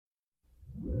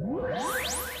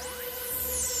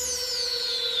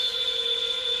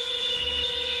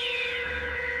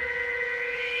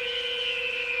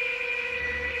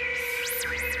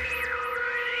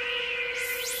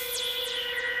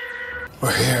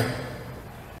We're here.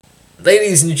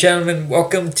 Ladies and gentlemen,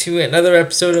 welcome to another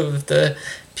episode of the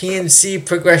PNC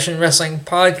Progression Wrestling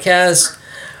Podcast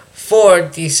for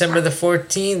December the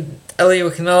 14th.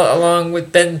 Elliot Canal along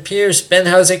with Ben Pierce. Ben,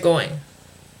 how's it going?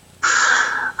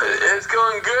 It's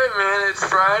going good, man. It's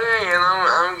Friday, and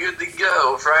I'm good to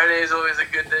go. Friday is always a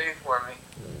good day for me.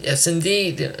 Yes,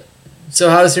 indeed. So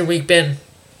how's your week been?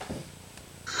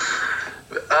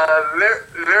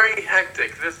 Very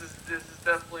hectic. This has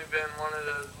definitely been one of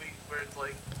those weeks where it's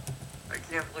like, I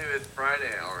can't believe it's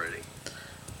Friday already.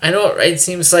 I know, right?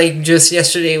 Seems like just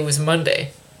yesterday was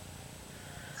Monday.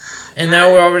 And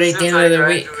now we're already at the end of the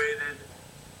week.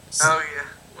 Oh, yeah.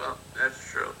 Well,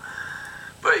 that's true.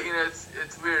 But, you know,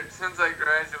 it's weird. Since I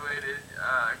graduated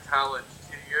college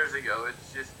 2 years ago,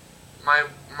 it's just, my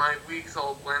weeks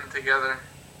all blend together.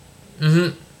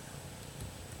 Mm-hmm.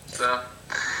 So,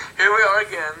 here we are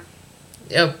again.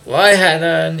 Yep. Well, I had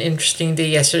an interesting day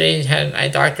yesterday. Had my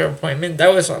doctor appointment.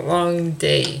 That was a long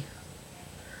day.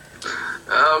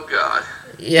 Oh, God.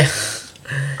 Yeah.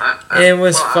 It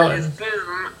was fun. I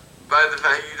assume by the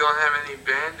fact you don't have any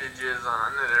bandages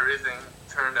on that everything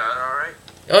turned out alright?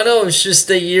 Oh no, it's just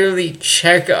a yearly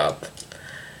checkup.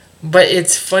 But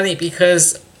it's funny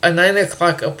because a 9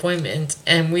 o'clock appointment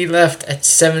and we left at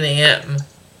 7 a.m.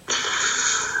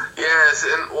 Yes,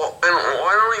 and why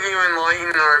don't you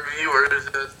enlighten our viewers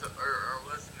or our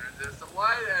listeners as to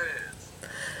why that is?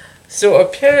 So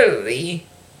apparently,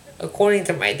 according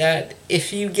to my dad,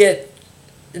 if you get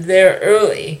there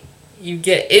early, you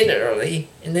get in early,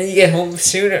 and then you get home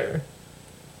sooner.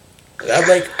 I'm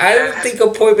like, I don't think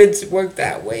appointments work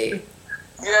that way.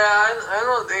 Yeah, I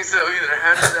don't think so either.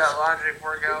 How did that logic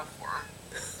work out for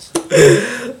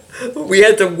him? We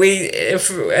had to wait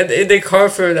in the car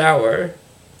for an hour.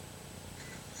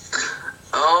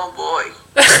 Oh boy.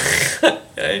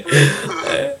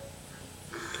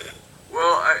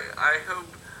 Well, I hope,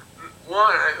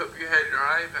 one, I hope you had your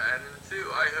iPad, and two,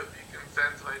 I hope you can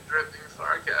sense my dripping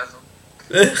sarcasm.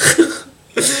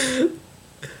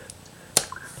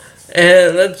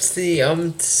 And let's see,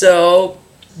 so,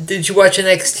 did you watch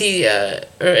NXT,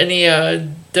 or any,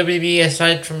 WB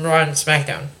aside from Raw and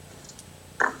SmackDown?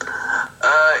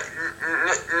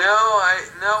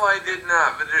 No, I did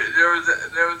not, but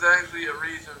there was actually a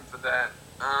reason for that.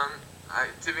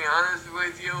 To be honest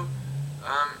with you,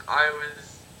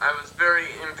 I was very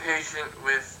impatient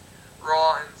with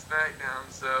Raw and SmackDown,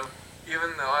 so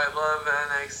even though I love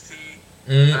NXT,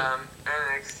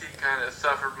 NXT kind of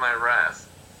suffered my wrath.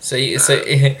 So you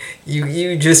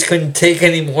just couldn't take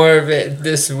any more of it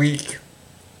this week.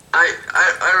 I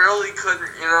really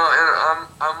couldn't, you know, and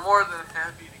I'm more than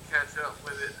happy to catch up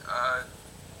with it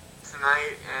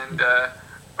tonight and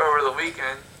over the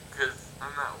weekend because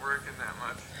I'm not working that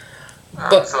much,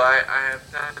 so I have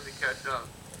time to catch up.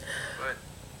 But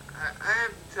I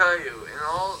have to tell you, in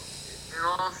all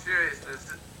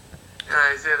seriousness, and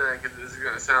I say that because this is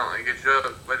going to sound like a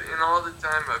joke, but in all the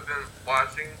time I've been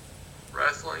watching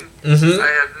wrestling, I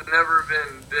have never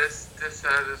been this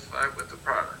dissatisfied with the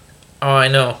product. Oh, I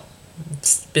know.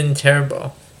 It's been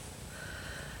terrible.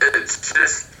 It's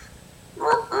just,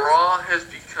 Raw has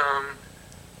become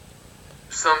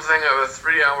something of a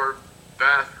 3-hour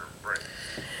bathroom break.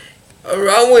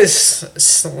 Raw was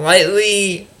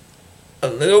slightly a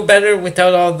little better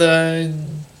without all the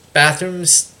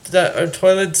bathrooms or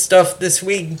toilet stuff this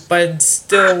week, but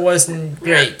still wasn't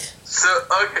great.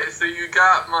 So you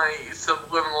got my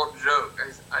subliminal joke.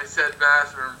 I said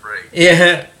bathroom break.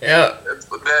 Yeah. That's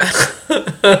what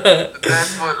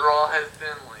Raw has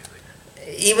been lately.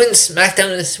 Even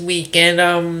SmackDown this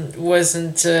weekend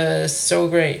wasn't so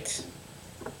great.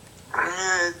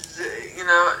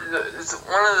 It's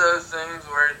one of those things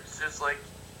where it's just like,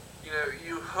 you know,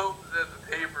 you hope that the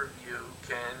pay-per-view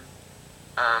can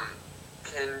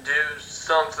do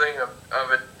something of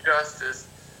a justice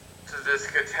to this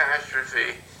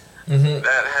catastrophe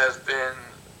that has been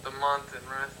the month in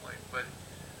wrestling. But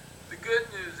the good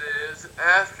news is,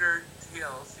 after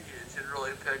TLC, it should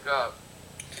really pick up.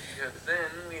 Because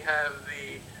then we have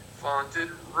the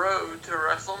vaunted road to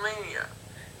WrestleMania,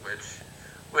 which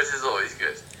is always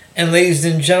good. And ladies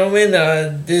and gentlemen,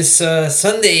 this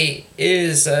Sunday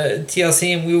is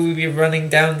TLC, and we will be running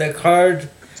down the card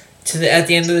at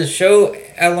the end of the show,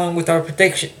 along with our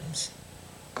predictions.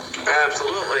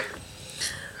 Absolutely.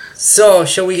 So,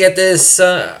 shall we get this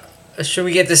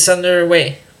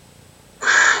underway?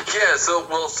 Yeah, so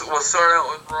we'll start out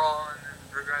with Raw and then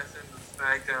progress into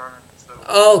SmackDown and so.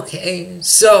 Okay,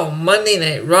 so Monday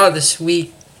Night Raw this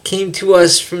week came to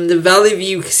us from the Valley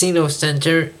View Casino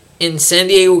Center in San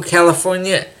Diego,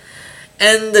 California,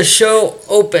 and the show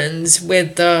opens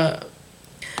with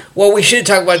Well, we should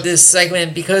talk about this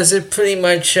segment because it pretty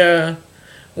much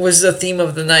was the theme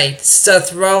of the night.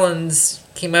 Seth Rollins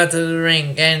came out to the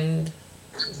ring, and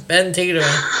Ben, take it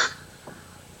away.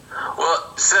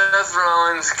 Well, Seth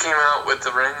Rollins came out with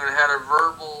the ring and had a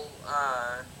verbal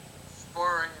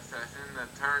sparring session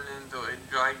that turned into a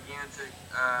gigantic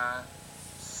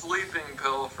sleeping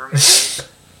pill for me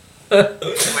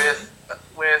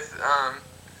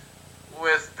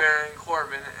with Baron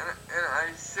Corbin, and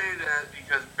I say that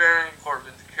because Baron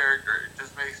Corbin's character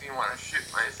just makes me want to shoot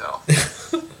myself.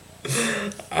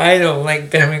 I don't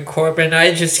like Baron Corbin.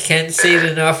 I just can't say it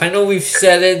enough. I know we've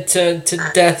said it to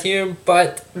death here,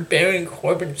 but Baron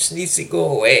Corbin just needs to go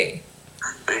away.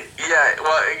 Yeah,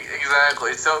 well,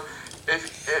 exactly. So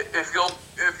if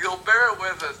you'll bear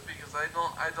with us, because I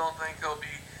don't think he'll be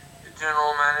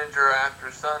general manager after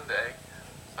Sunday.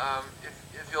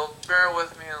 If you'll bear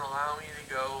with me and allow me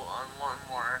to go on one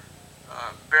more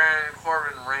Baron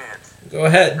Corbin rant. Go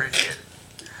ahead. Appreciate it.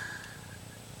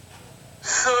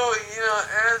 So,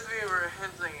 as we were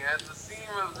hinting at, the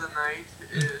theme of the night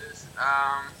is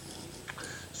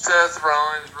Seth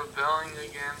Rollins rebelling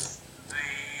against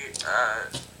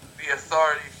the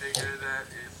authority figure that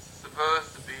is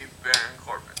supposed to be Baron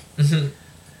Corbin. Mm-hmm.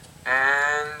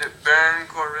 And Baron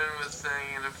Corbin was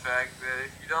saying, in effect, that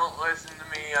if you don't listen to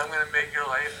me, I'm going to make your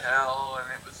life hell. And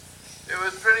it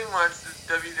was pretty much the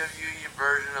WWE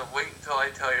version of wait until I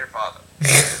tell your father.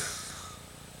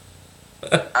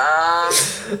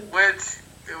 Which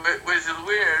is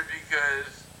weird because,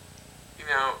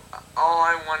 all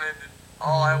I wanted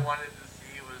to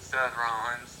see was Seth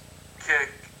Rollins kick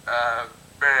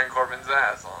Baron Corbin's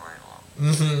ass all night long.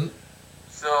 Mm-hmm.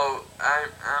 So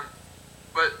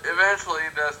but eventually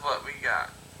that's what we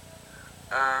got.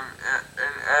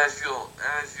 And as you'll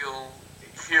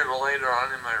hear later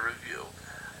on in my review.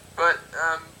 But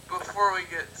before we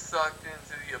get sucked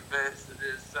into the abyss that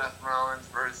is Seth Rollins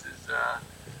versus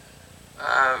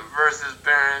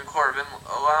Baron Corbin,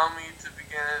 allow me to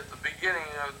begin at the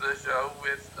beginning of the show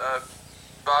with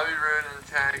Bobby Roode and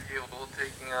Chad Gable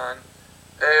taking on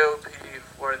AOP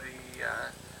for the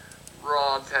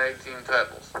Raw Tag Team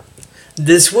titles.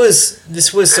 This was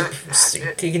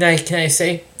can I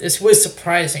say this was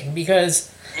surprising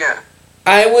because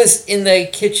I was in the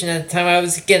kitchen at the time. I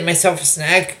was getting myself a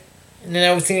snack, and then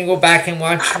I was gonna go back and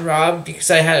watch Raw because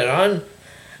I had it on.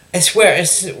 I swear,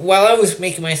 while I was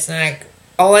making my snack,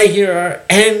 all I hear are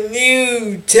 "and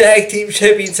new tag team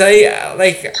champions."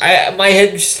 My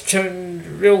head just turned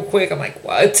real quick. I'm like,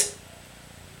 what?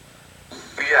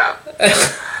 Yeah.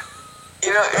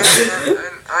 And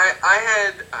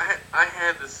I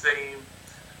had the same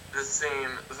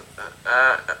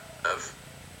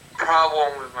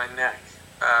problem with my neck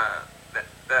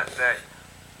that day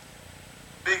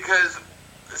because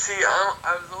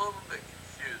I was a little bit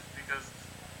confused because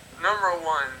number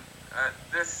one,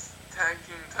 this tag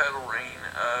team title reign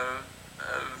of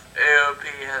AOP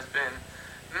has been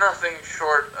nothing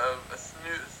short of a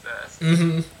snooze fest,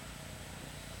 Mm-hmm.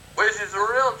 which is a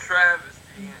real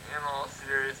travesty in all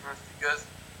seriousness because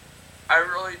I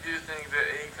really do think that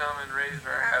Akam and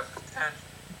Razor have potential.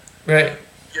 Right. And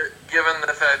given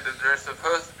the fact that they're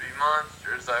supposed to be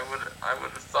monsters, I would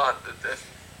have thought that this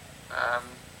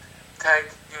tag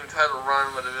team title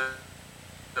run would have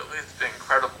at least been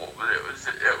incredible, but it was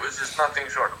just nothing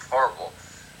short of horrible.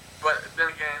 But then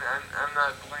again, I'm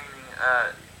not blaming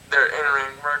their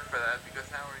in-ring work for that because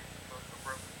how are you supposed to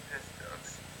work with piss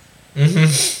jokes?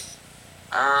 Mm-hmm.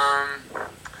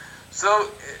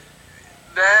 So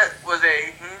that was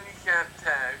a handicap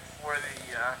tag for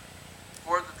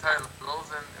the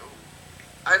titles, and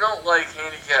I don't like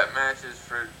handicap matches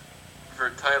for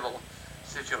title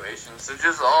situations. So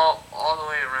just all the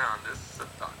way around, this is a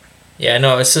suck. Yeah,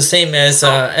 no, it's the same as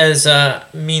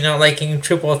me not liking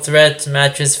triple threat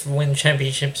matches for when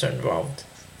championships are involved.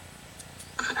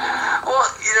 Well,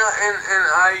 and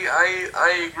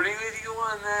I agree with you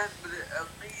on that, but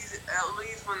at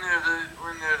least when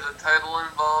there's a title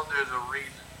involved, there's a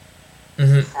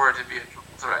reason for it to be a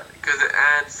triple threat because it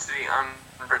adds to the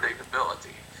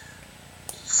unpredictability.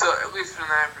 So at least from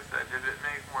that perspective, it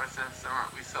makes more sense than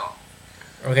what we saw.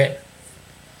 Okay.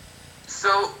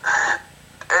 So,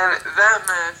 and that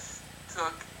match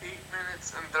took 8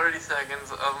 minutes and 30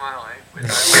 seconds of my life, which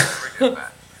I will never get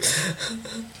back.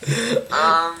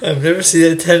 I've never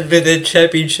seen a 10-minute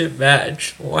championship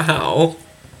match. Wow.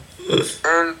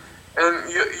 And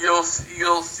you'll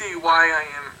see why I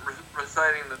am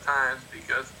reciting the times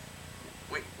because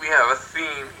we have a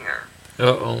theme here.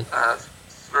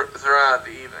 Throughout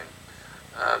the evening.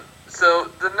 So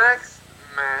the next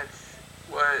match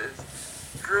was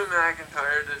Drew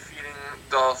McIntyre defeating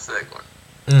Dolph Ziggler.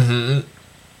 Mm-hmm.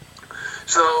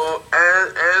 So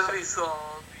as we saw,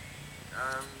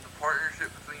 the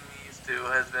partnership between these two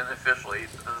has been officially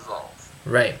dissolved.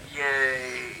 Right.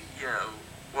 Yay!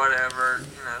 Whatever.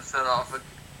 Set off a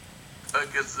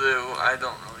kazoo. I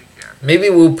don't really care. Maybe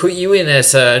we'll put you in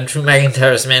as Drew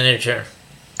McIntyre's manager.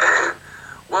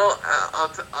 Well, I'll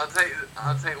tell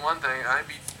you one thing. I'd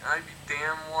be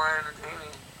damn more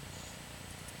entertaining.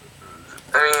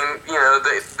 I mean,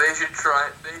 they should try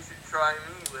me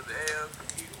with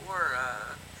AOP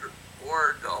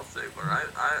or Dolph Ziggler.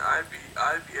 I'd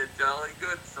be a jolly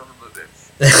good son of a bitch.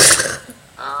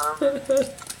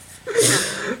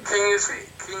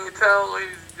 Can you tell,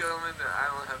 ladies and gentlemen, that I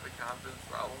don't have a confidence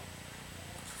problem?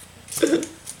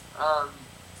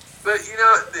 But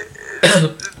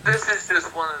this is just another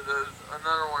one of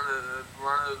those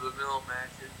run-of-the-mill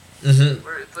matches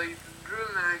where it's like Drew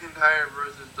McIntyre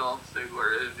versus Dolph Ziggler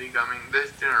is becoming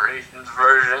this generation's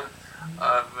version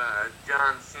of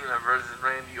John Cena versus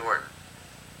Randy Orton.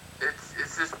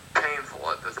 It's just painful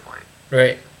at this point.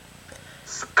 Right.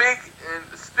 Speaking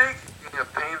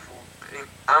of painful,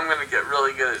 I'm gonna get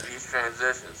really good at these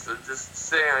transitions. So just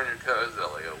stay on your toes,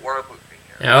 Elliot. Work with me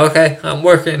here. Yeah, okay, I'm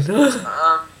working.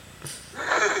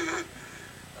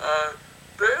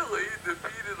 Bayley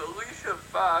defeated Alicia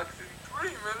Fox in 3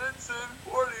 minutes and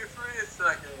 43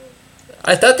 seconds.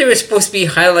 I thought they were supposed to be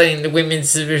highlighting the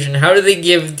women's division. How do they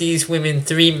give these women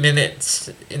 3 minutes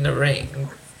in the ring?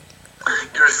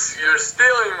 You're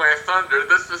stealing my thunder.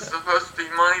 This is supposed to be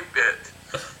my bit.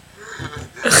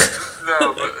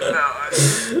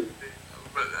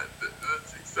 But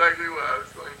that's exactly what I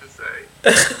was going to say.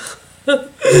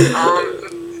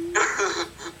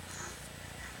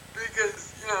 Because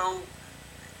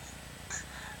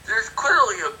there's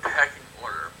clearly a pecking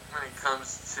order when it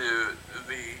comes to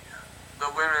the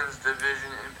women's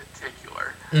division in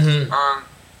particular. Mm-hmm.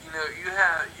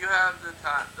 You have the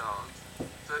top dogs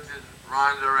such as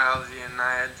Ronda Rousey and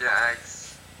Nia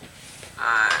Jax,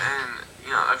 and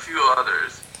a few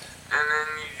others, and then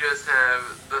you just have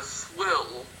the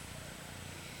swill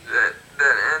that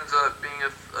ends up being a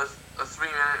 3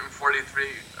 minute and 43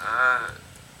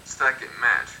 second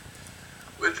match.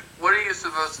 What are you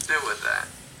supposed to do with that?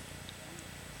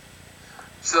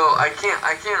 So I can't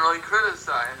really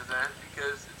criticize that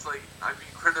because it's like I'd be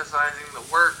criticizing the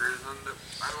workers, and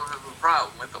I don't have a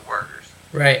problem with the workers.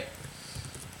 Right.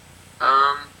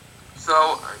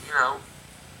 So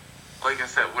like I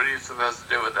said, what are you supposed to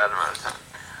do with that amount of time?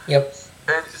 Yep.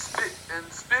 And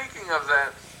speaking of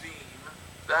that theme,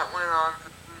 that went on for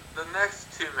the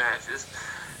next 2 matches.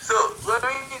 So let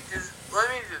me just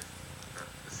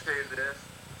say this: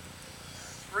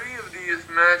 3 of these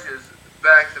matches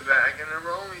back to back, and there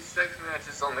were only 6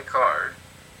 matches on the card,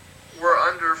 were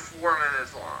under 4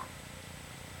 minutes long.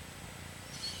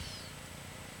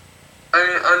 I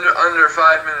mean, under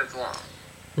 5 minutes long.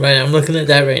 Right, I'm looking at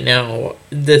that right now.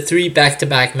 The 3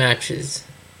 back-to-back matches.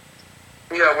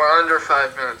 Yeah, we're under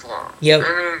 5 minutes long. Yep.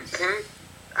 I mean,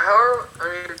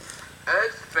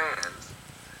 as fans,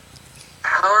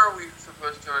 how are we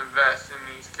supposed to invest in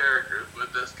these characters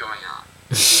with this going on?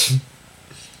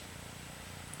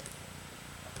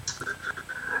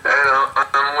 And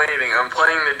I'm waiting. I'm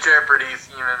playing the Jeopardy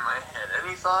theme in my head.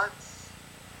 Any thoughts?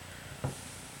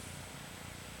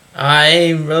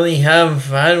 I really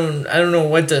have. I don't know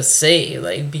what to say.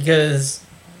 Because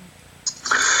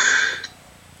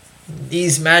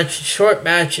these short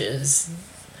matches,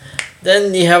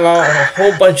 then you have a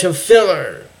whole bunch of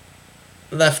filler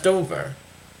left over,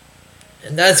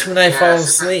 and that's when I fall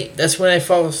asleep.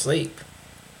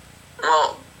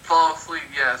 Well, fall asleep,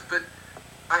 yes, but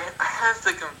I have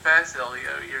to confess,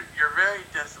 Elio, you're very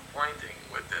disappointing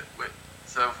with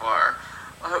so far.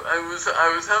 I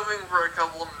was hoping for a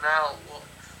couple now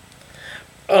looks.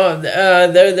 Oh,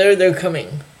 they're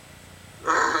coming.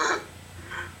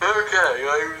 Okay,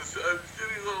 I was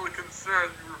getting a little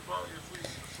concerned you were falling asleep in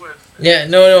the Switch. Yeah,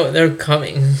 no, they're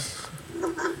coming.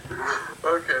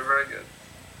 Okay, very good.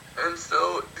 And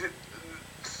so,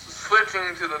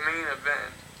 switching to the main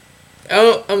event.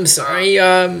 Oh, I'm sorry.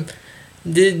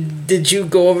 Did you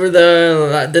go over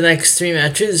the next 3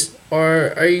 matches,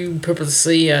 or are you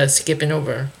purposely skipping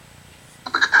over?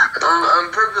 I'm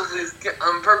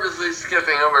purposely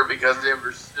skipping over because they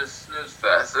were just snooze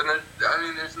fest, and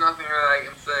there's nothing that I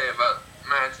can say about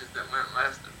matches that went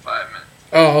less than 5 minutes.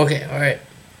 Oh, okay, all right.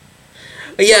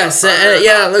 Yes,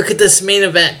 look at this main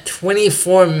event,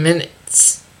 24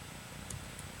 minutes.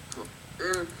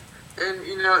 And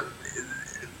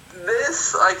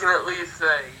this I can at least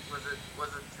say was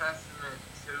a testament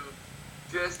to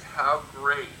just how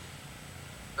great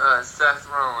Seth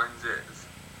Rollins is,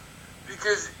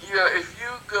 because if you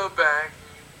go back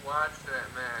and you watch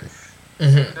that match,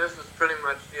 Mm-hmm. this was pretty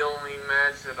much the only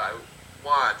match that I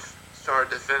watched start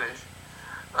to finish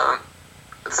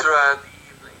throughout the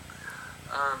evening.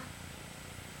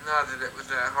 Not that it was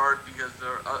that hard because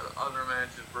the other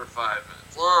matches were 5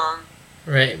 minutes long,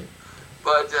 Right.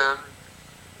 but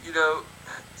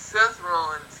Seth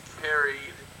Rollins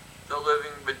carried the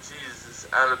living bejesus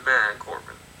out of Baron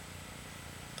Corbin.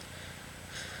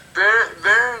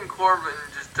 Baron Corbin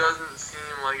just doesn't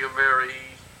seem like a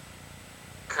very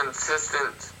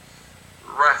consistent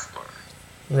wrestler.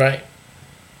 Right.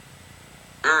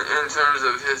 In terms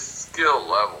of his skill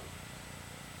level.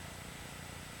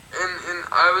 And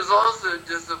I was also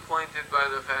disappointed by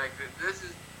the fact that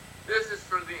this is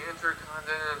for the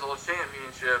Intercontinental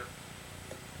Championship,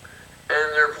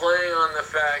 and they're playing on the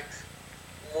fact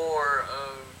more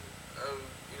of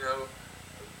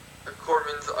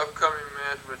Corbin's upcoming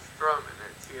match with Strowman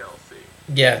at TLC.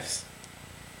 Yes.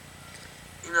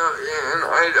 And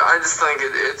I just think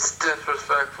it's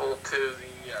disrespectful to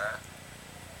the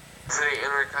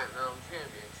Intercontinental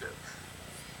Championship.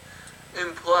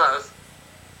 And plus,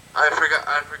 I forgot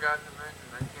to mention,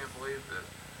 I can't believe this.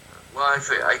 Well,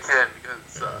 actually, I can because it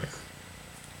sucks.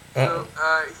 So,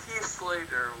 Heath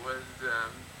Slater was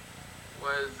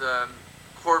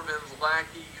Corbin's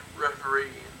lackey referee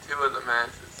in 2 of the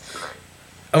matches tonight.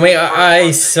 I mean,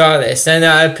 I saw this, and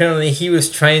apparently he was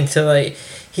trying to,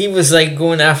 he was,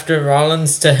 going after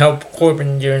Rollins to help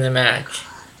Corbin during the match.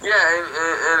 Yeah, and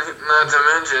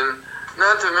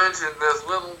not to mention this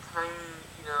little tiny,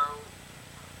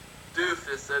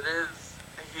 doofus that is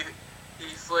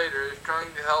Heath Slater is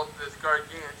trying to help this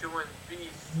gargantuan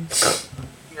beast,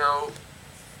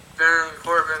 Baron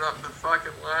Corbin up the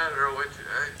fucking ladder, which,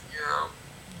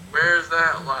 where's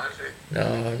that logic?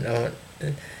 No.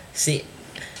 See,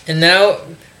 and now,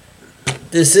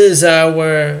 this is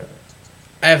where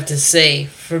I have to say,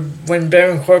 for when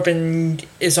Baron Corbin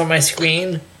is on my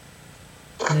screen,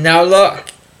 now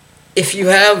look, if you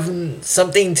have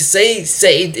something to say,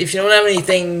 say it. If you don't have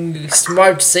anything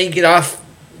smart to say, get off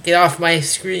my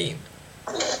screen.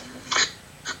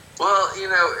 Well,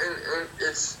 and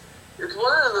it's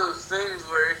one of those things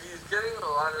where he's getting a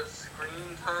lot of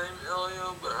screen time,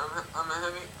 Elio, but I'm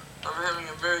having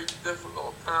a very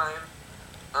difficult time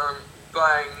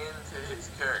buying into his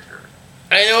character.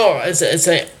 I know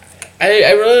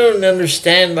I really don't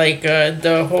understand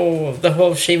the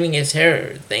whole shaving his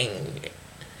hair thing,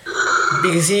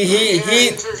 because he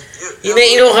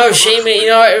you know how Sheamus,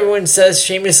 how everyone says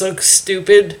Sheamus looks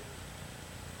stupid.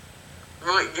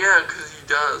 Well, yeah, because he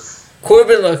does.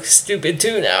 Corbin looks stupid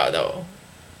too now, though.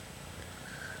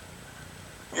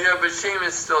 Yeah, but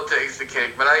Sheamus still takes the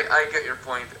cake. But I get your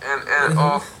point. And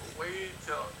wait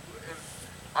till. And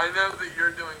I know that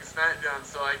you're doing SmackDown,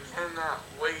 so I cannot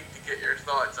wait to get your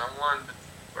thoughts on one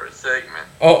particular segment.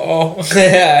 I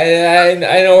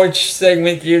know which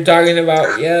segment you're talking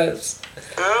about. Yes.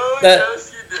 Oh,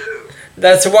 yes, you do.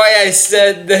 That's why I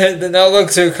said the no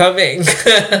looks are coming.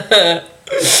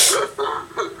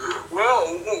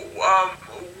 Well,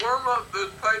 warm up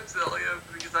those pipes, Elliot,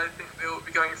 because I think they will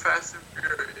be going fast and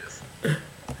furious.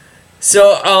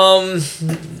 So,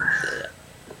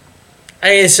 I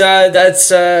guess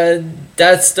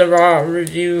that's the Raw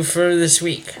review for this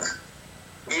week.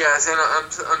 Yes, and I'm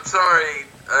sorry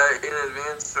in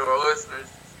advance to our listeners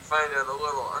if you find it a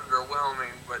little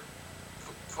underwhelming, but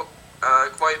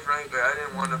quite frankly, I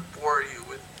didn't want to bore you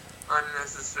with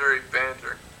unnecessary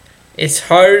banter. It's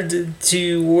hard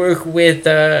to work with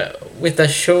a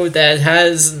show that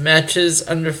has matches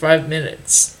under 5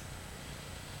 minutes.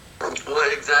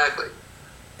 Well, exactly.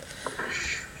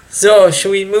 So,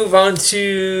 should we move on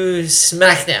to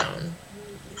SmackDown?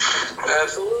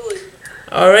 Absolutely.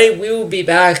 Alright, we will be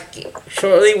back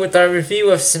shortly with our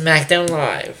review of SmackDown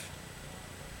Live.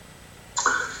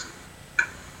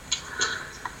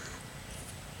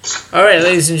 Alright,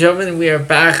 ladies and gentlemen, we are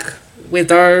back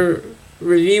with our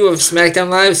review of SmackDown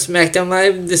Live. SmackDown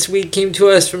Live this week came to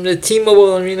us from the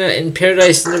T-Mobile Arena in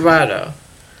Paradise, Nevada.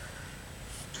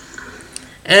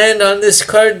 And on this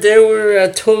card, there were a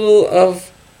total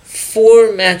of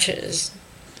 4 matches.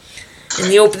 In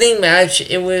the opening match,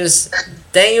 it was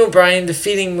Daniel Bryan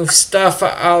defeating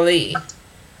Mustafa Ali.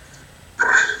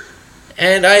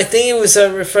 And I think it was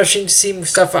refreshing to see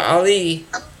Mustafa Ali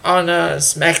on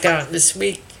SmackDown this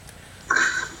week.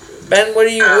 Ben, what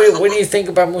do you think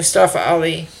about Mustafa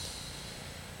Ali?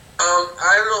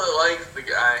 I really like the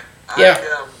guy. Yeah.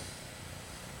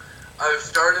 I've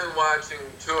started watching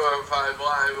 205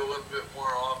 Live a little bit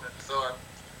more often, so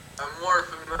I'm more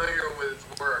familiar with his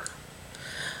work.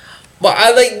 Well,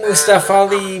 I like Mustafa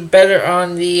Ali better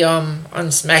on the on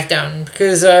SmackDown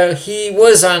because he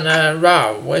was on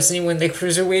Raw, wasn't he? When the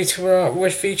cruiserweights were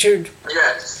featured.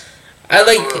 Yes. I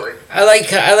Absolutely.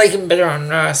 like him better on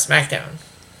SmackDown.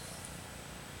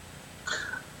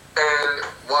 And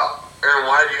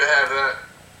why do you have that?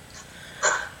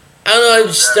 I don't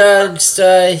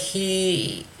know.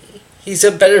 He's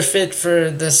a better fit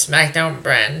for the SmackDown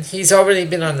brand. He's already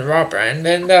been on the Raw brand,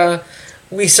 and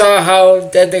we saw how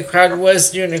dead the crowd was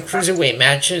during the cruiserweight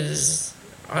matches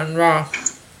on Raw.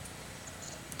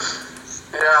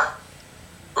 Yeah.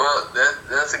 Well,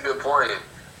 that's a good point.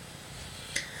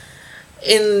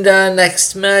 In the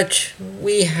next match,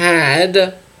 we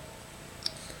had.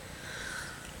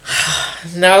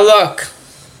 Now look.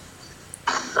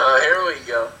 Here we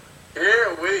go.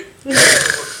 Here we go.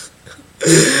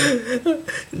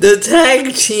 The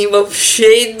tag team of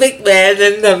Shane McMahon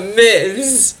and The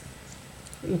Miz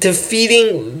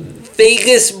defeating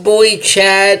Vegas Boy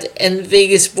Chad and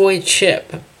Vegas Boy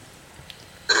Chip.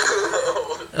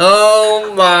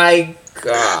 Oh my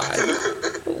god.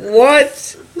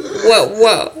 What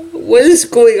is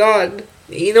going on?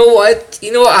 You know what?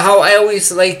 How I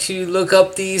always like to look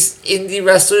up these indie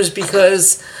wrestlers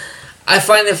because I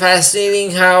find it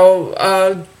fascinating how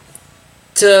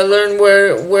to learn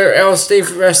where else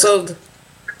they've wrestled.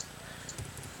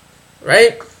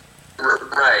 Right?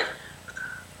 Right.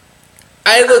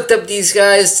 I looked up these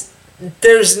guys.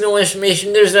 There's no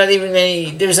information. There's not even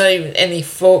any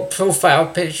full profile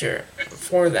picture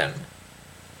for them.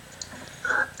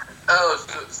 Oh,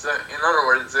 so in other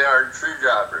words, they are true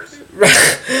jobbers.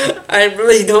 Right. I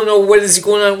really don't know what is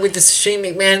going on with this Shane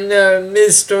McMahon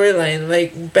Miz storyline.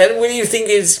 Like, Ben, what do you think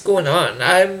is going on?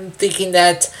 I'm thinking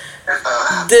that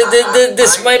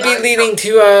this might be leading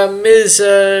to a Miz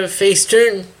face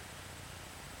turn.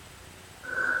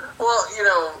 Well,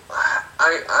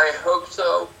 I hope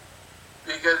so,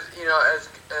 because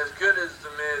as good as The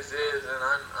Miz is, and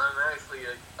I'm actually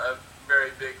a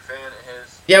very big fan of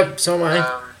his. Yep, so am I.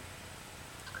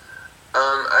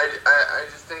 I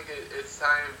just think it's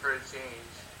time for a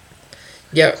change.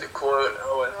 Yep. To quote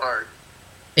Owen Hart.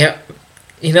 Yep.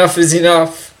 Enough is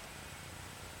enough.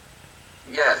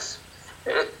 Yes.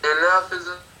 Enough is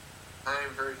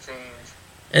time for a change.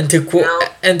 And to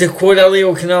quote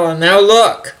Elio Canella, now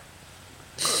look.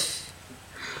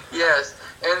 Yes,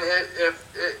 and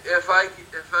if I could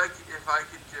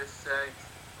just say,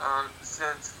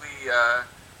 since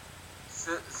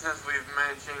we've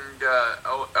mentioned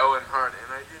Owen Hart,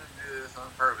 and I didn't do this on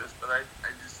purpose, but I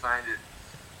just find it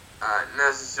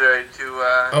necessary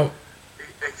to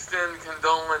extend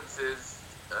condolences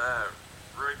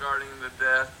regarding the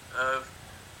death of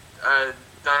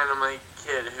Dynamite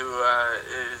Kid, who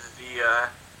is the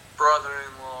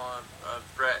brother-in-law of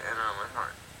Bret and Owen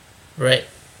Hart. Right.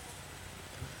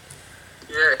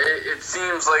 Yeah, it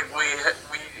seems like we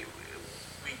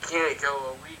can't go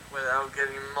a week without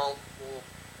getting multiple,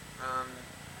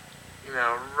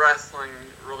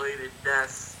 wrestling-related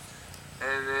deaths.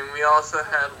 And then we also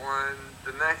had one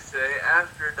the next day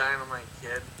after Dynamite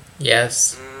Kid.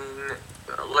 Yes. In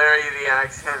Larry the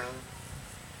Axe Hennig,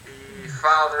 the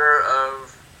father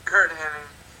of Kurt Hennig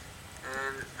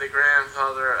and the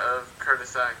grandfather of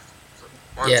Curtis Axel. So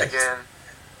once again,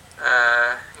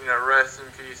 rest in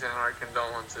peace and our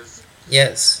condolences.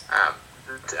 Yes. Out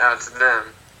to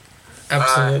them.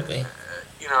 Absolutely.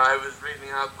 I was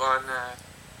reading up on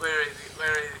Larry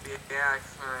the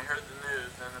Axe when I heard the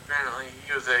news, and apparently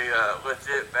he was a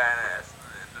legit badass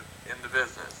in the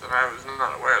business, and I was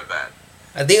not aware of that.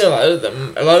 I think a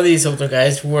lot of these older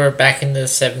guys were back in the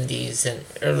 70s and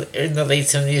in the late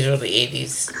 70s, early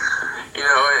 80s.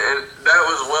 And that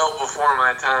was well before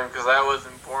my time, because I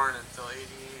wasn't born until 88.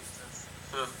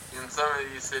 So in some of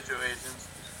these situations,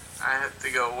 I have to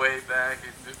go way back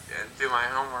and do my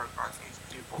homework on these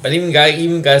people. But even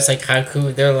guys like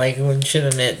Haku, they're like, we should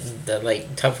admit, the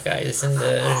like tough guys in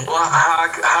the. Well,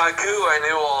 Haku I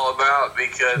knew all about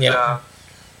because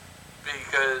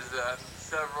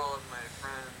several of my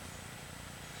friends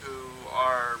who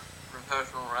are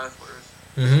professional wrestlers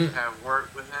have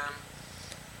worked with him.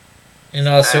 And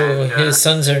also, his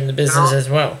sons are in the business as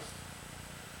well.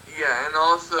 Yeah, and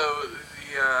also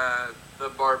the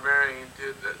Barbarian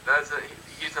dude.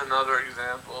 He's another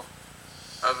example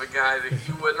of a guy that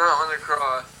you would not want to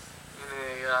cross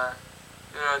in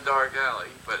a dark alley.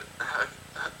 But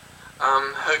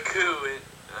Haku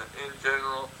in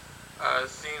general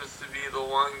seems to be the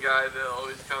one guy that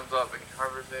always comes up in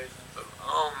conversations of,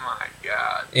 oh my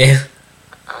god. Yeah.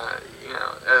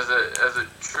 As a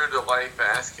true to life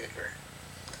ass kicker.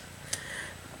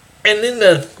 And in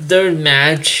the third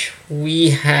match, we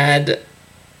had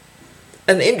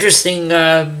an interesting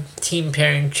team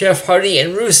pairing: Jeff Hardy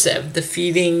and Rusev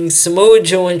defeating Samoa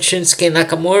Joe and Shinsuke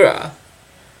Nakamura.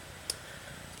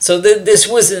 So this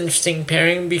was an interesting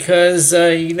pairing because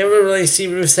you never really see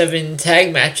Rusev in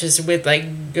tag matches with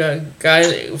like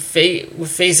guys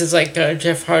with faces like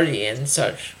Jeff Hardy and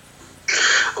such.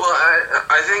 Well,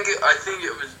 I think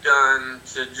it was done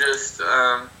to just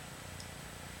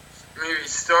maybe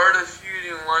start a feud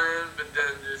in one end, but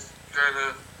then just kind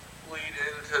of lead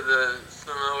into the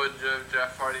Samoa Joe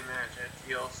Jeff Hardy match at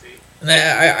TLC.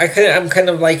 I'm kind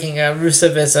of liking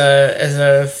Rusev as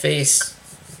a face.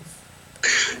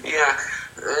 Yeah,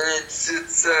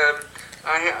 it's I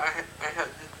have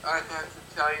to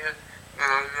tell you, and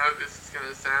I know this is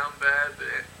gonna sound bad,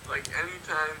 but like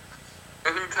anytime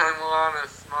Lana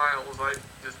smiles, I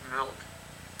just melt.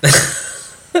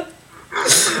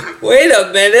 Wait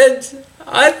a minute!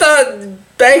 I thought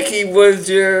Becky was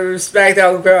your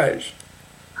SmackDown crush.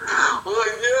 Well,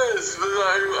 yes, but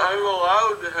I'm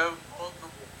allowed to have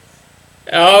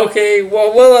multiple. Okay,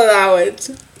 well, we'll allow it.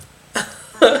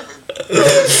 You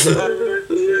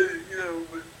know,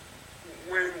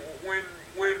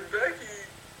 when Becky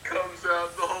comes out,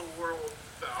 the whole world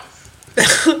stops.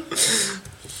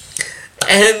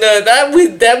 And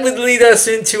that would lead us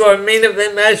into our main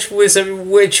event match,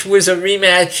 which was a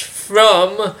rematch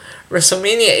from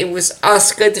WrestleMania. It was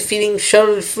Asuka defeating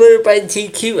Charlotte Flair by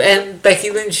DQ, and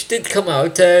Becky Lynch did come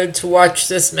out to watch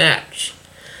this match.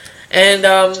 And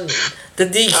the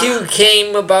DQ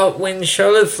came about when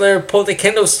Charlotte Flair pulled a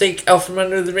candlestick out from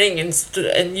under the ring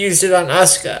and used it on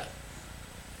Asuka.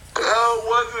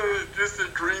 Wasn't it just a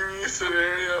dreamy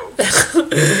scenario?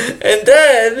 And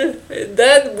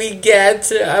then we get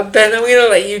Ben. I'm gonna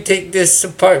let you take this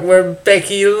part where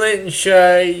Becky Lynch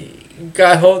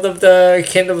got hold of the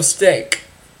candlestick.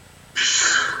 Then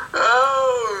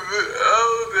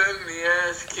the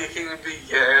ass kicking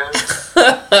began.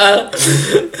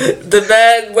 The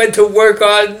man went to work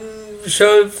on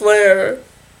Charlotte Flair.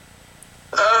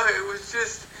 It was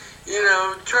just,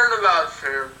 turnabout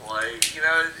fair play.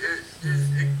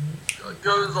 It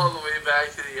goes all the way back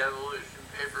to the Evolution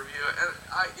pay-per-view. And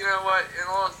you know what? In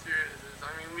all seriousness,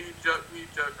 I mean, we joke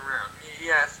around.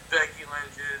 Yes, Becky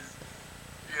Lynch is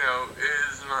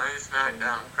my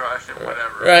SmackDown crush and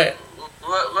whatever. Right.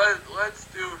 Let's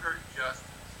do her justice.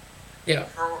 Yeah.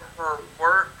 Her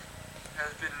work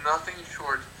has been nothing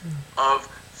short of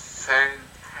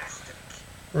fantastic.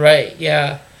 Right.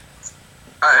 Yeah.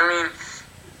 I mean,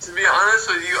 to be honest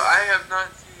with you, I have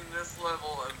not seen this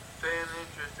level of fan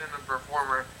interest in a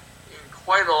performer in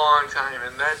quite a long time,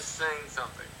 and that's saying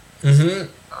something. Mm-hmm.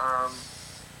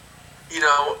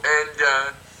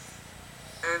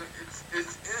 And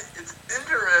it's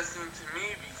interesting to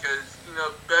me because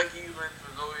Becky Lynch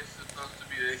was always supposed to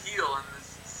be the heel in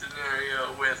this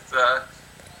scenario with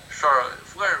Charlotte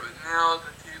Flair, but now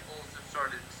the tables have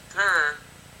started to turn,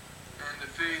 and the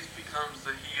face becomes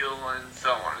the heel, and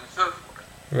so on and so forth.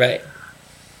 Right.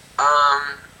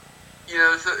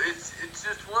 So it's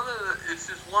just one of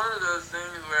those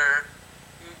things where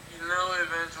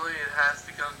eventually it has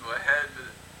to come to a head, but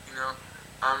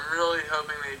I'm really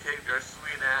hoping they take their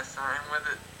sweet ass time with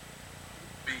it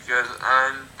because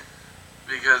I'm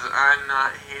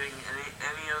not hating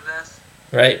any of this.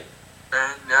 Right.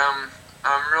 And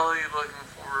I'm really looking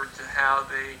forward to how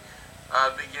they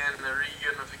begin the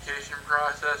reunification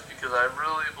process because I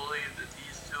really believe that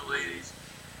these two ladies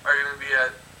are going to be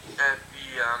at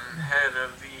the head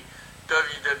of the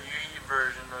WWE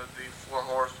version of the Four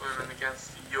Horsewomen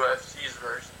against the UFC's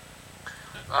version.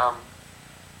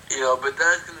 But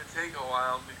that's going to take a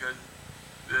while because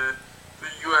the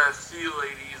UFC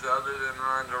ladies, other than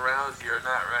Ronda Rousey, are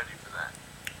not ready for that.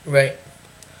 Right.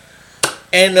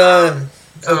 And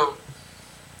go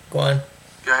on.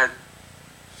 Go ahead.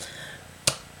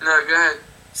 No, go ahead.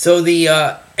 So the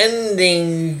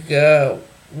ending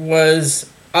was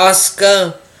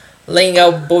Asuka laying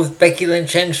out both Becky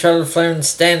Lynch and Charlotte Flair and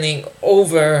standing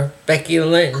over Becky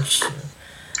Lynch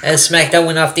as SmackDown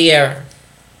went off the air.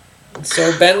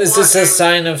 So Ben, is this a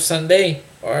sign of Sunday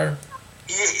or?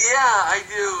 Yeah, I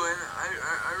do, and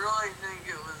I really think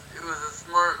it was a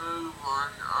smart move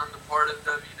on the part of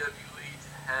WWE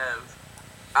to have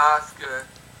Asuka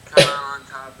come out on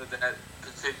top of that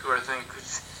particular thing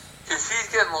because she's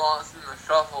getting lost in the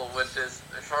shuffle with this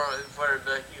Charlotte Flair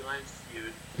Becky Lynch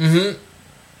feud. Mm-hmm.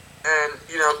 And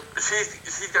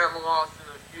she's gotten lost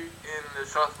in the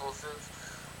shuffle since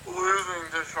losing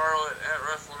to Charlotte at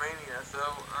WrestleMania. So,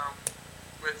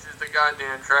 which is the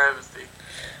goddamn travesty.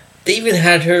 They even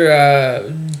had her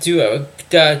doing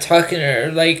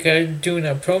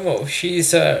a promo.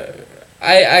 She's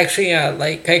I actually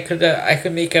I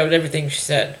could make out everything she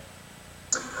said.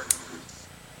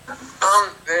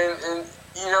 And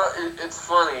you know, it's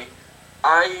funny.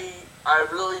 I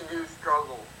really do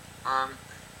struggle.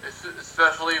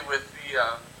 Especially with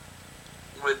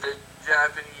the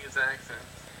Japanese accent.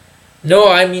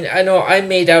 No, I mean I know I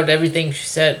made out everything she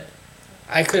said.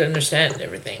 I could understand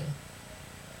everything.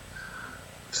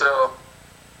 So,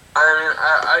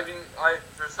 I didn't.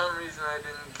 For some reason I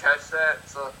didn't catch that.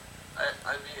 So,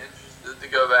 I'd be interested to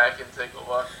go back and take a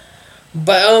look.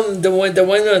 But the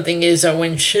one other thing is that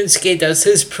when Shinsuke does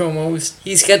his promos,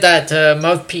 he's got that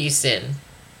mouthpiece in.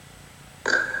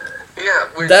 Yeah,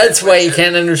 That's why you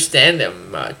can't understand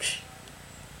him much.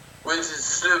 Which is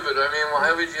stupid. I mean,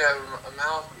 why would you have a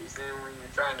mouthpiece in when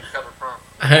you're trying to cut a promo?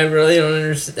 I really don't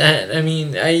understand. I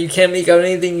mean, you can't make out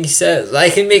anything he says.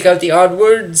 I can make out the odd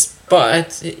words,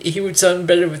 but he would sound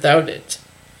better without it.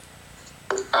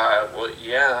 Well,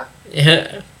 yeah.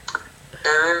 Yeah. And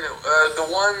then the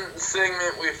one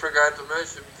segment we forgot to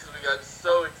mention because we got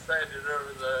so excited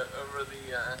over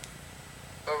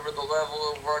the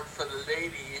level of work for the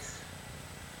ladies.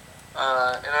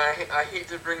 And I hate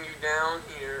to bring you down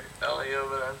here, Elio,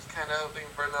 but I was kind of hoping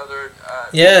for another.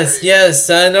 Yes.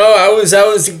 I know. I was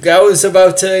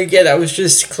about to get. I was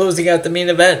just closing out the main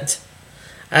event.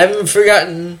 I haven't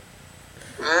forgotten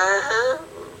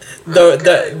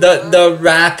the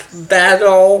rap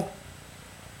battle.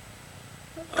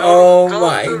 Oh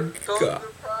my god!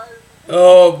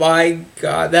 Oh my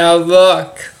god! Now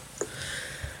look.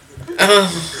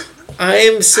 I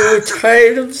am so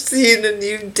tired of seeing a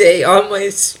New Day on my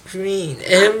screen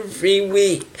every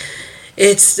week.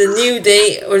 It's the New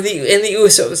Day and the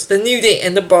Usos, the New Day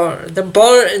and the Bar and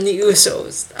the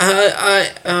Usos.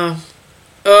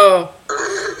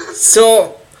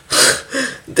 So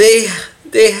they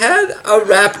had a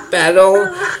rap battle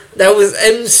that was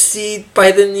emceed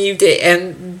by the New Day,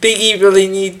 and Biggie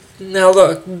really now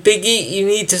look, Biggie, you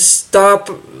need to stop.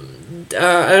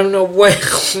 I don't know what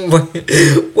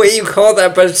you call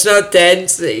that, but it's not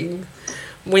dancing.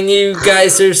 When you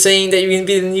guys are saying that you're gonna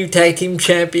be the new tag team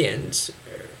champions,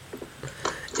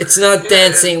 it's not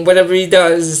dancing. Whatever he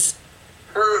does.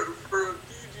 For a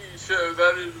PG show,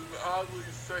 that is an oddly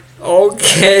sexual.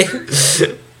 Okay.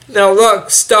 Now look,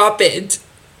 stop it.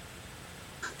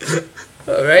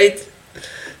 All right.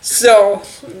 So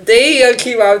they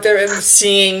came out there and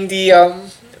seeing the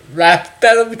rap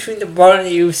battle between the Bar and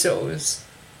the Usos.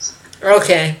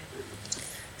 Okay.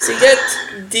 So you get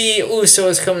the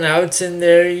Usos coming out in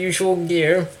their usual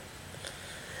gear.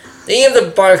 Then you have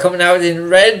the Bar coming out in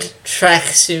red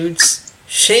tracksuits.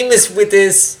 Sheamus with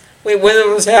one of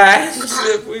those hands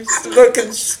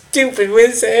looking stupid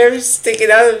with his hair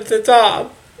sticking out of the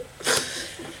top.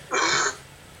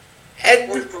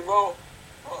 And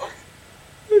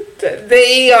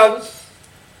they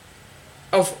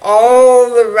of all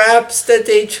the raps that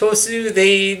they chose to do,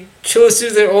 they chose to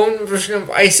do their own version of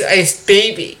Ice Ice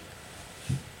Baby.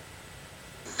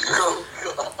 Oh,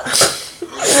 God.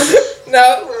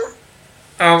 Now,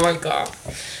 oh my god.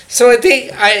 So I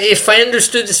think, if I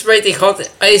understood this right, they called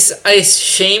it Ice Ice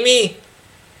Shamey?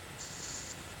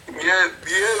 Yeah,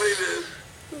 they did.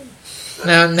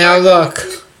 Now look.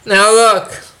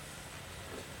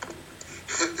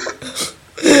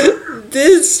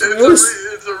 This was...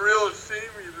 It's a real shame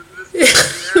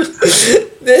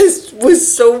that this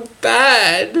was so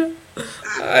bad.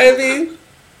 I mean,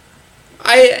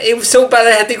 it was so bad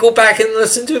I had to go back and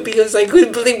listen to it because I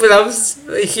couldn't believe what I was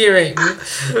hearing.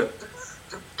 Oh,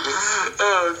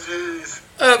 jeez.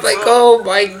 I'm like, oh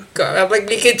my god. I'm like,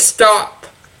 make it stop.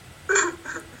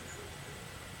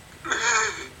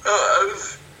 I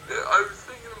was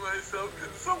thinking to myself,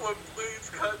 can someone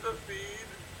please cut the feed?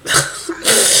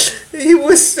 He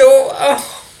was so...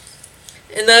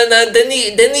 And then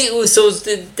the Usos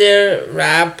did their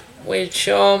rap, which,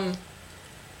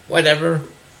 whatever.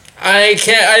 I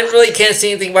really can't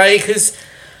say anything about it, because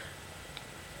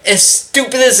as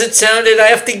stupid as it sounded, I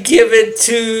have to give it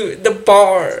to the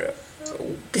Bar.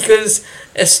 Because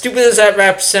as stupid as that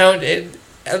rap sounded,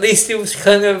 at least it was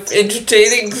kind of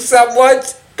entertaining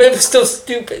somewhat, but it was still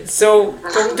stupid, so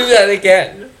don't do that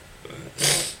again.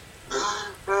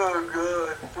 Oh,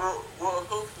 God. Well,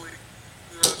 hopefully,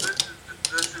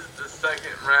 this is the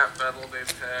second rap battle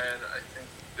they've had, I think,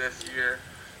 this year.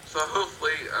 So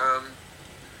hopefully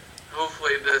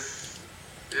this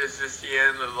is just the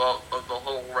end of the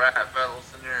whole rap battle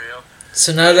scenario.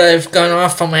 So now that I've gone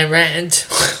off on my rant...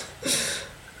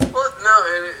 Well, no,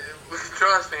 and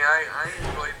trust me, I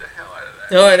enjoyed the hell out of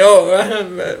that. No, I know,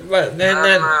 but then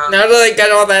now that I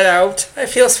got all that out, I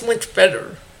feel so much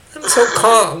better. I'm so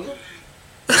calm.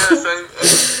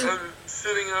 Yes, I'm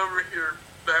sitting over here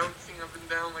bouncing up and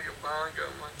down like a bongo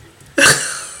monkey.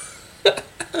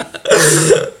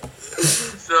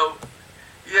 So,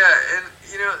 yeah, and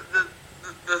you know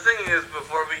the thing is,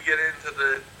 before we get into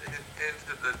the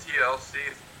TLC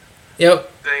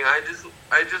Yep. thing, I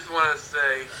just want to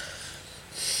say,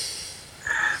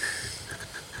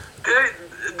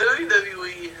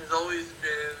 WWE has always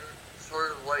been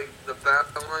sort of like the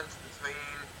balance between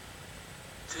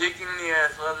taking the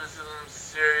athleticism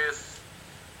serious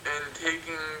and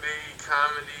taking the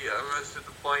comedy almost to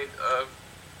the point of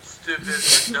stupid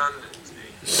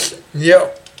redundancy.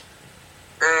 Yep.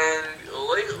 And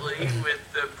lately, with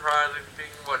the product being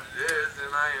what it is,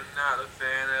 and I am not a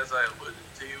fan, as I alluded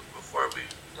to before we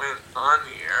went on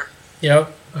the air.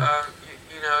 Yep.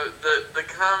 You know, the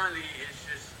comedy is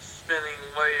just spinning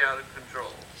way out of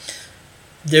control.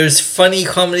 There's funny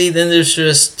comedy, then there's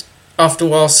just off the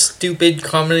wall stupid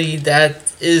comedy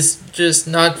that is just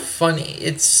not funny.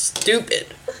 It's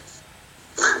stupid.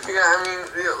 Yeah, I mean,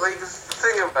 like,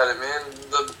 think about it, man.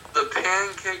 The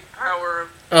pancake power of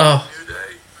New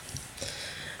Day.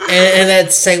 And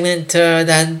that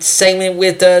segment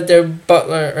with their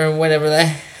butler or whatever the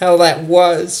hell that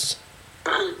was.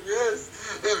 Yes,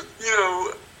 and, you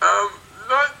know,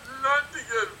 not to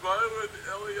get violent,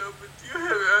 Elliot, but do you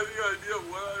have any idea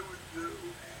what I would do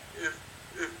if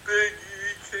Big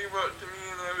E came up to me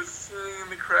and I was sitting in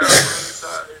the crowd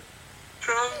alongside,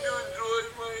 trying to enjoy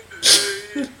my day,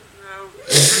 you know,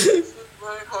 spend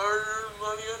my hard-earned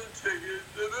money on a ticket,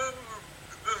 and then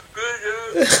this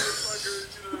big-ass motherfucker,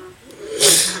 you know,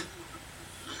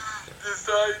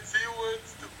 decides he wants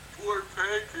to pour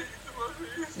pancakes in my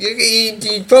face?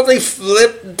 You'd probably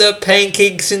flip the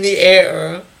pancakes in the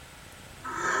air.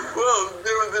 Well,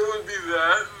 there would be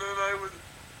that, and then I would...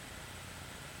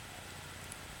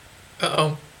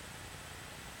 Uh-oh.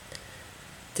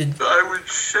 I would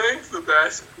shank the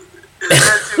bastard. Is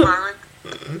that too violent?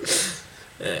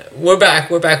 We're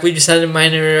back. We just had a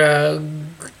minor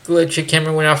glitch. Your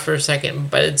camera went off for a second,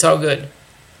 but it's all good.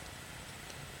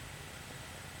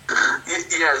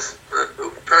 Yes.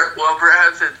 Well,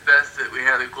 perhaps it's best that we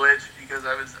had a glitch because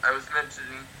I was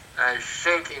mentioning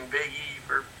shanking Big E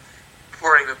for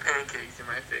pouring the pancakes in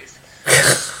my face.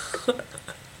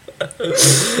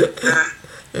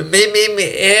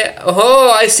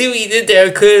 Oh, I see what you did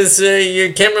there. Cause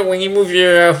your camera, when you move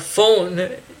your phone,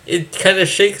 it kind of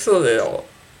shakes a little.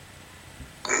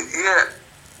 Yeah.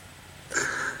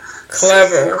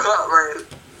 Clever.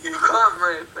 You caught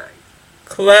my effect.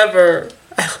 Clever.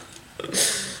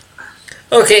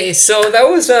 Okay, so that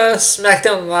was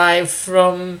SmackDown Live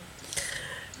from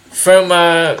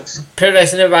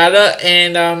Paradise, Nevada,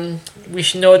 and we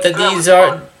should note that these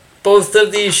are both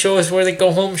of these shows were the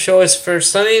go-home shows for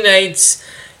Sunday night's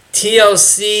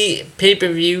TLC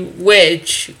pay-per-view,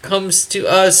 which comes to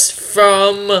us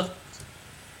from,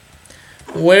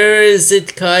 where is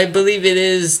it? I believe it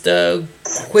is the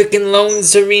Quicken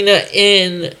Loans Arena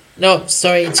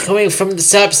it's coming from the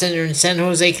SAP Center in San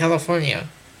Jose, California.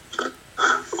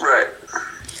 Right.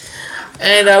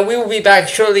 And we will be back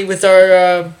shortly with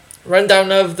our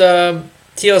rundown of the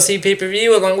TLC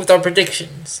pay-per-view along with our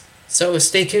predictions. So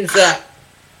stay tuned for that.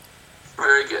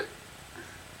 Very good.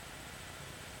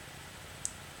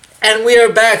 And we are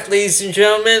back, ladies and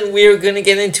gentlemen. We are going to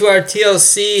get into our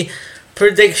TLC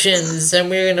predictions, and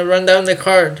we're going to run down the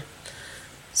card.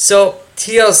 So,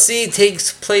 TLC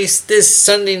takes place this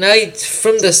Sunday night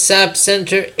from the SAP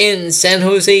Center in San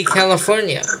Jose,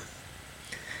 California.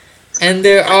 And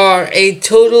there are a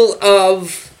total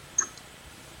of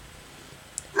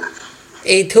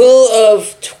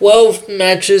 12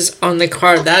 matches on the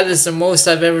card. That is the most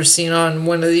I've ever seen on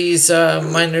one of these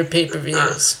minor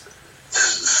pay-per-views.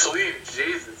 Sweet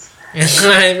Jesus.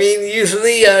 I mean,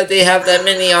 usually they have that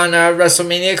many on a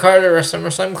WrestleMania card or a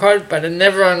SummerSlam card, but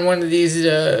never on one of these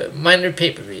minor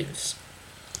pay-per-views.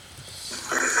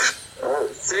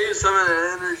 Save some of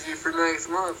that energy for next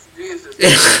month. Jesus.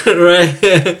 Right.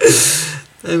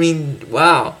 I mean,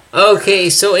 wow. Okay,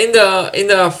 so in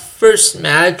the first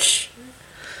match,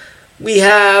 we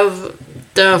have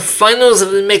the finals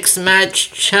of the mixed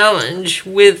match challenge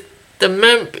with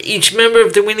each member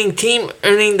of the winning team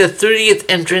earning the 30th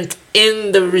entrant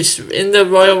in the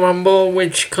Royal Rumble,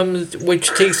 which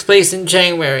takes place in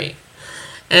January.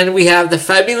 And we have the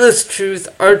Fabulous Truth,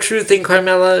 R-Truth, and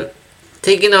Carmella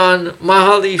taking on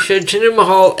Mahalisha, Jinder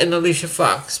Mahal, and Alicia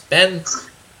Fox. Ben?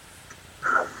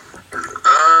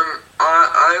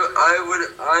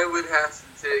 I would have to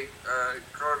take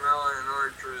Carmella and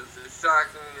R-Truth, as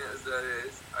shocking as that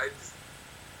is.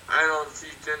 I don't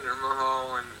see Jinder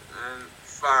Mahal and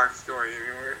Fox going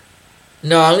anywhere.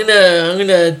 No, I'm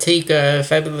gonna take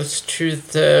Fabulous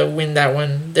Truth to win that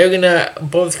one. They're gonna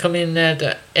both come in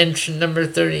at entrant number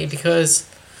 30 because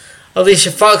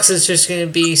Alicia Fox is just gonna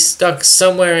be stuck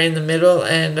somewhere in the middle,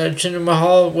 and Jinder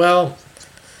Mahal. Well,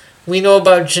 we know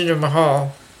about Jinder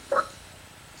Mahal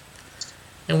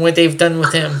and what they've done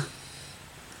with him.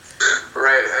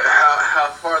 Right. How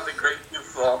far the great do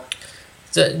fall.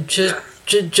 So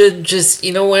just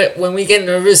you know what? When we get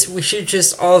nervous, we should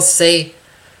just all say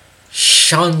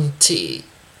Shanti.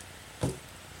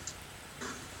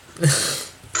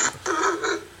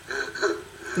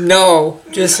 No,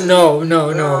 just no.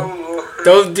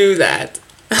 Don't do that.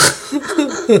 Can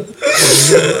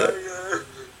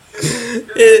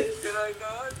I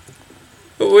not?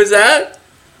 What was that?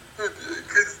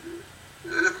 Because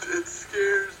it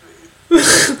scares me.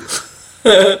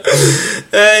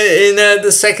 In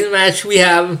the second match, we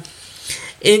have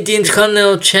Indian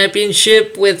Continental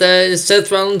Championship with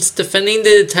Seth Rollins defending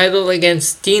the title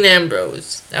against Dean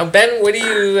Ambrose. Now, Ben, what do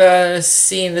you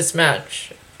see in this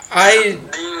match? Dean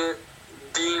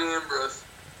Ambrose.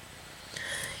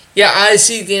 Yeah, I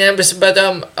see Dean Ambrose, but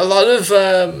a lot of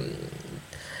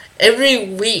every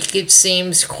week it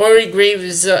seems Corey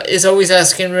Graves is always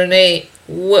asking Renee,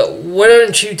 what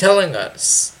aren't you telling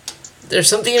us? There's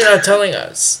something you're not telling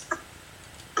us.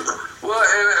 Well,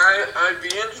 and I'd be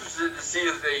interested to see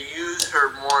if they use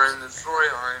her more in the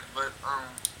storyline, but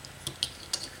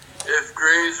if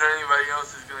Graves or anybody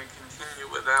else is going to continue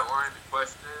with that line of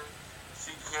questioning,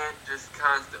 she can't just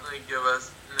constantly give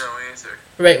us no answer.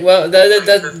 Right. Well,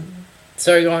 that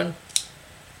sorry, go on.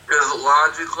 Because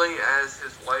logically, as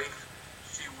his wife,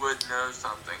 she would know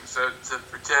something. So to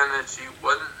pretend that she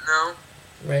wouldn't know,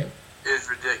 right, is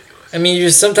ridiculous. I mean,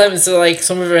 just sometimes like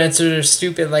some of her answers are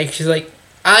stupid. Like she's like,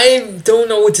 I don't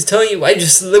know what to tell you. I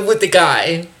just live with the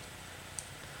guy.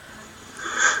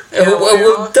 Yeah,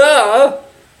 well, duh.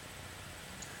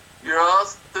 You're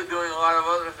also doing a lot of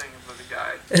other things with the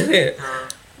guy.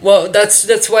 Well,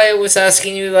 that's why I was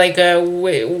asking you, like,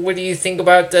 what do you think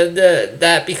about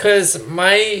that? Because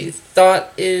my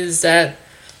thought is that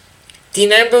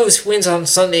Dean Ambrose wins on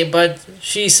Sunday, but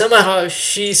she somehow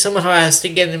has to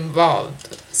get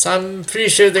involved. So I'm pretty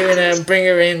sure they're gonna bring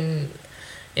her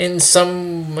in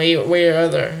some way or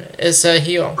other as a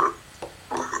heel.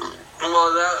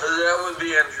 Well, that would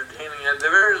be entertaining. At the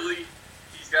very least,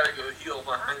 he's got to go heel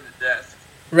behind the desk.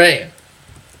 Right.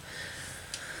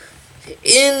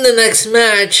 In the next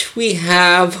match, we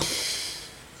have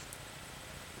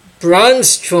Braun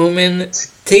Strowman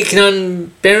taking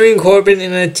on Baron Corbin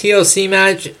in a TLC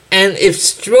match, and if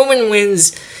Strowman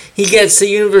wins, he gets the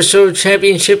Universal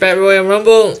Championship at Royal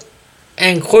Rumble,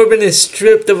 and Corbin is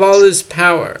stripped of all his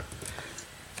power.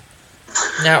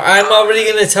 Now, I'm already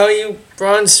going to tell you,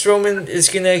 Braun Strowman is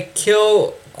going to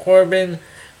kill Corbin,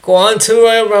 go on to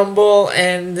Royal Rumble,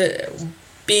 and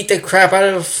beat the crap out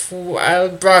of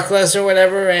Brock Lesnar or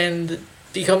whatever, and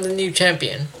become the new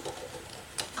champion.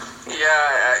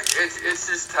 Yeah, it's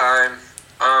just time.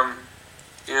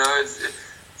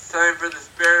 It's time for this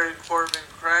Baron Corbin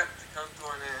crap to come to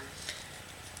an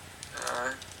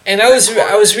end. And I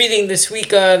was reading this week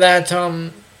that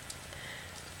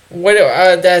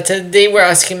they were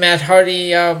asking Matt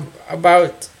Hardy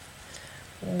about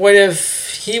what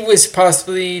if he was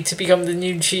possibly to become the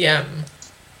new GM.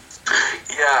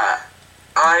 Yeah,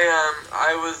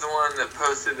 I was the one that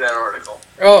posted that article.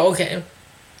 Oh, okay.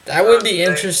 That would be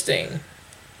interesting.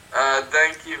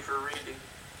 Thank you for reading.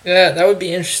 Yeah, that would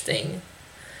be interesting.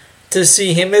 To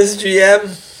see him as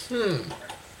GM? Yeah,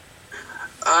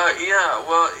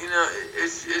 well,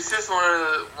 it's just one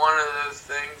of those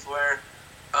things where,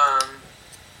 I'm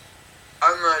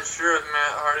not sure if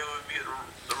Matt Hardy would be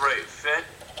the right fit.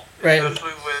 Right.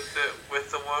 Especially with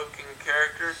the Woken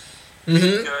character.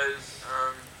 Mm-hmm. Because,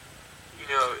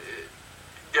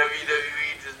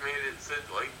 WWE just made it so,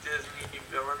 like, Disney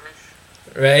villainish.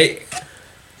 Right.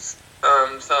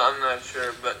 So I'm not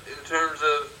sure, but in terms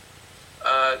of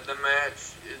the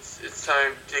match, it's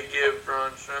time to give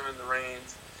Braun Strowman the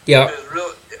reins. Yeah.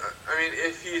 Because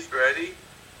if he's ready,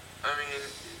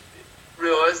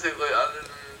 realistically, other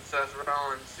than Seth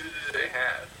Rollins, who do they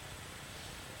have?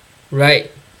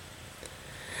 Right.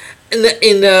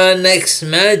 In the next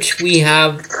match, we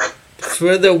have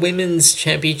for the Women's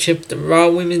Championship, the Raw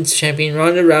Women's Champion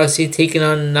Ronda Rousey taking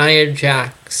on Nia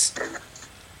Jax.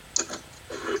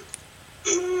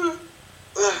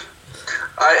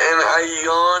 I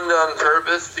yawned on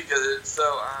purpose because it's so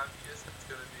obvious it's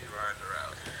going to be Ronda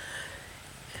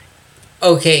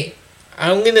Rousey. Okay,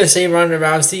 I'm going to say Ronda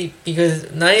Rousey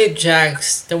because Nia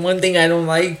Jax, the one thing I don't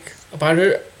like about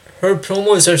her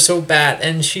promos are so bad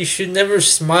and she should never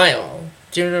smile.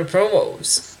 during her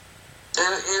promos.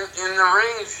 And in the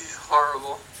ring, she's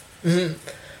horrible. Mm-hmm.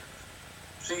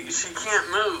 She can't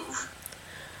move.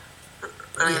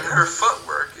 I mean, her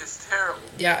footwork is terrible.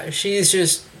 Yeah, she's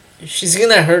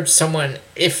gonna hurt someone,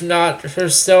 if not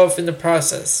herself, in the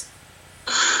process.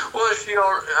 Well, we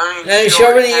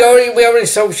already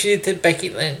saw she did Becky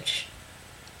Lynch.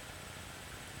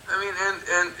 I mean,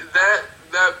 and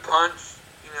that punch,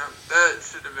 that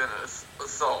should have been an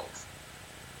assault.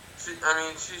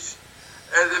 She's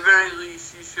at the very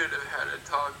least, she should have had a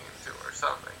talking to or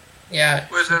something. Yeah.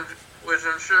 Which I'm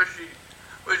sure she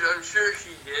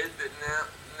did, but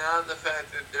now the fact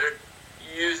that they're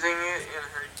using it in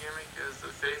her gimmick as the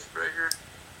face breaker,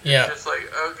 yeah, it's just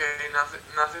like, okay, nothing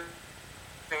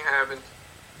happened.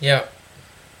 Yeah.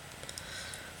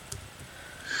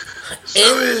 So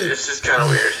it's just kind of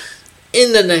weird.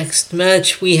 In the next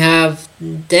match, we have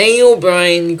Daniel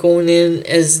Bryan going in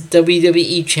as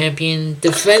WWE Champion,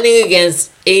 defending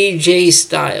against AJ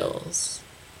Styles.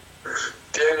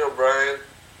 Daniel Bryan.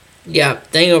 Yeah,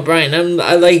 Daniel Bryan.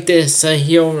 I like this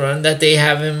heel run that they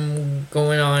have him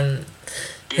going on.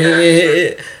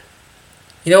 Yeah.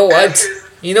 You know what?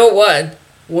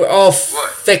 We're all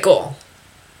fickle.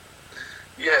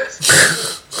 Yes.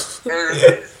 And I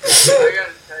gotta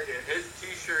tell you, his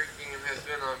t-shirt game has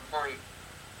been on point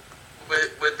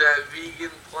with that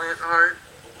vegan plant heart.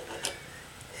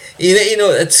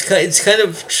 It's kind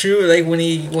of true. Like when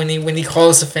he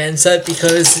calls the fans that,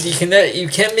 because you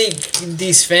can't make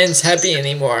these fans happy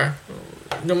anymore.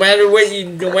 No matter what they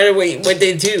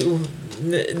do,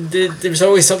 there's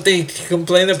always something to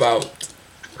complain about.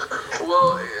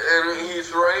 Well, and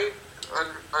he's right.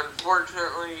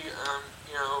 Unfortunately,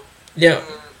 Yeah.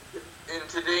 In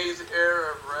today's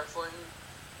era of wrestling,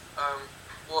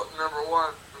 well, number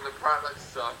one, the product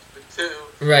sucks, but two,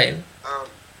 right.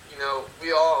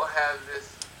 We all have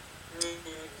this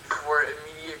need for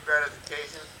immediate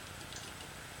gratification,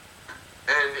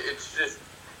 and it's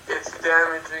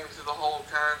damaging to the whole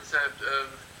concept of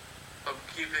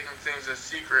keeping things a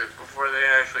secret before they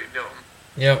actually do them.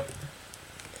 Yep.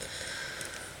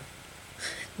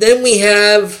 Then we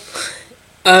have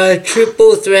a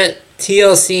triple threat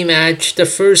TLC match, the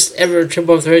first ever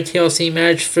triple threat TLC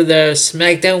match for the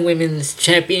SmackDown Women's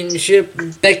Championship.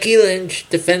 Becky Lynch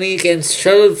defending against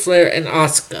Charlotte Flair and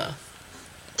Asuka.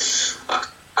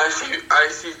 I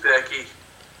see Becky.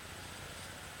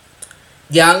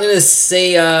 Yeah, I'm gonna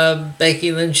say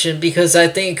Becky Lynch, because I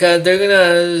think they're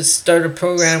gonna start a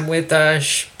program with they're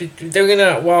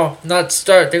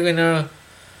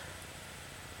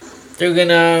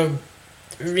gonna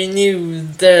renew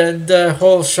the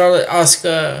whole Charlotte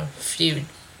Asuka feud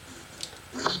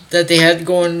that they had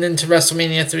going into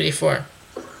WrestleMania 34.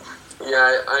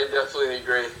 Yeah, I definitely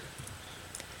agree.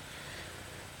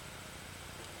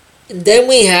 And then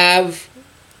we have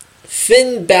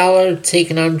Finn Balor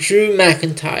taking on Drew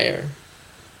McIntyre.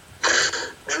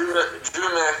 Drew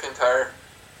McIntyre.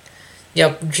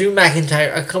 Yep, Drew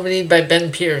McIntyre, accompanied by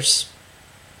Ben Pierce.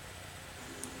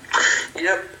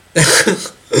 Yep.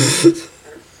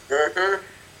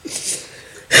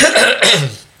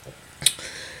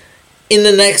 In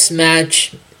the next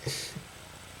match,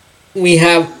 we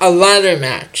have a ladder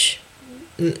match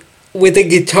with a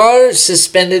guitar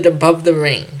suspended above the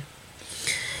ring.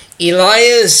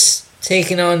 Elias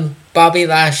taking on Bobby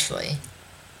Lashley.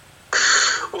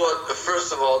 Well,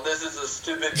 first of all, this is a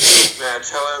stupid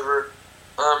match. However,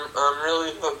 I'm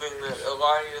really hoping that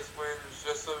Elias wins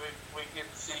just so we can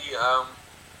see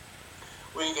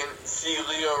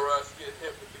Leo Rush get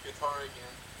hit with the guitar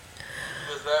again,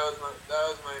 because that was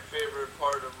my favorite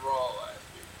part of Raw last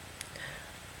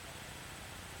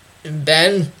week.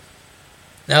 Ben,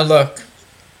 now look.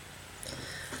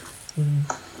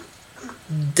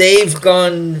 They've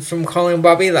gone from calling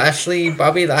Bobby Lashley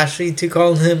to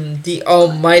calling him the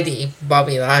almighty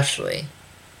Bobby Lashley.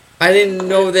 I didn't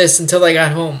know this until I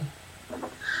got home.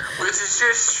 Which is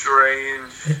just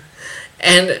strange.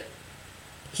 And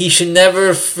he should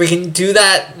never freaking do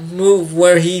that move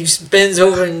where he bends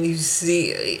over and you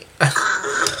see...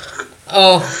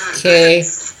 Okay.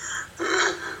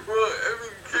 Well, I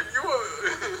mean, can you...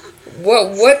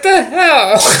 What the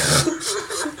hell?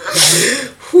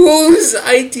 Whose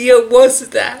idea was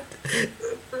that?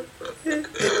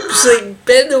 Just like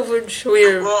bend over and show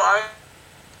your... Well, I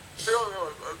don't know.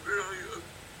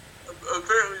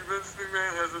 Apparently Vince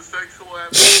McMahon has a sexual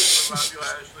appetite for Bobby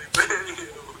Lashley, but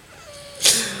anywho.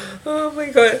 Oh my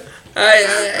god!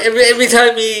 Every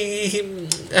time he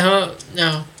no.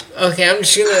 Okay, I'm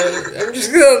just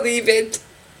gonna leave it.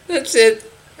 That's it.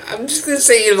 I'm just gonna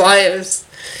say Elias.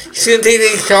 He's gonna take the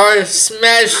guitar,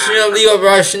 smash Leo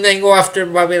Rush, and then go after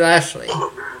Bobby Lashley. Well,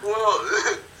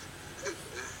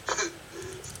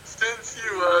 since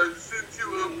you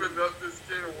opened up this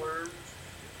can of worms,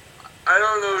 I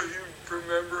don't know if you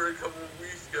remember a couple of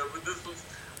weeks ago, but this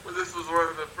was one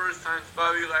of the first times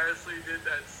Bobby Lashley did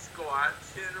that squat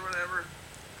shit or whatever.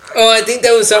 Oh, I think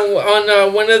that was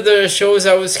on one of the shows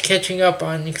I was catching up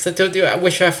on, because I told you I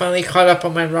wish I finally caught up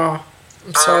on my Raw.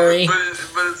 I'm sorry. But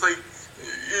it's like,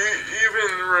 even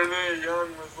Renee Young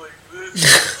was like, this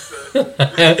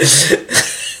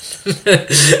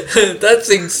is That's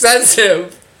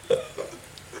excessive.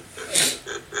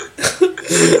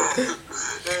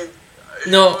 and,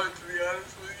 No. You know, to be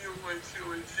honest with you, when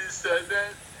she said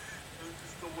that, and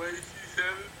just the way she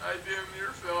said it, I damn near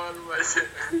fell out of my chair.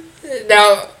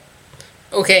 Now,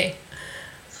 okay.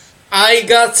 I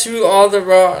got through all the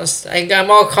Raws.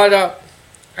 I'm all caught up.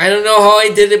 I don't know how I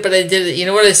did it, but I did it. You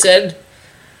know what I said?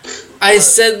 I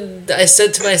said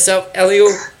to myself, Elio,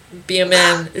 be a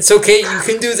man. It's okay. You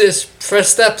can do this.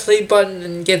 Press that play button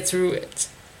and get through it.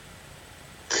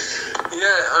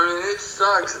 Yeah, I mean, it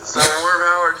sucks. So more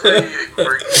power to you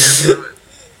for getting through it.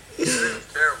 It was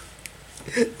terrible.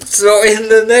 So in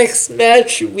the next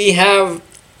match, we have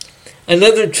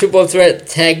another triple threat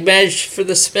tag match for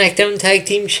the SmackDown Tag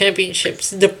Team Championships.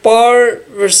 The Bar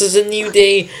versus the New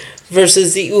Day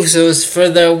versus the Usos for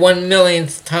the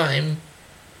 1,000,000th time.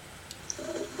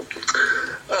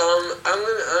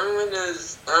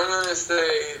 I'm gonna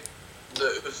say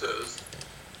the Usos.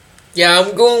 Yeah,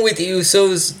 I'm going with the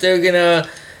Usos. They're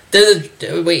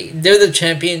the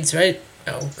champions, right?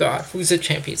 Oh God, who's the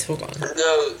champions? Hold on. No,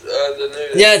 the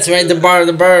New. Yeah, that's right. The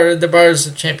Bar's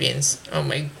the champions. Oh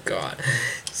my God.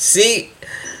 See,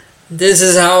 this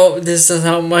is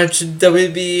how much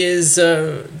WB is.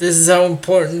 This is how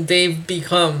important they've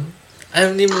become. I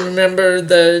don't even remember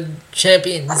the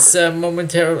champions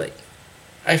momentarily.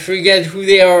 I forget who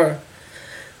they are.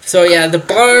 So yeah, the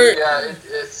Bar. Yeah,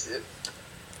 it's.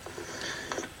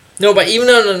 No, but even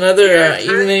on another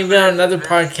even on another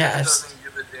podcast. Doesn't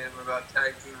give a damn about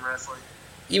tag team wrestling.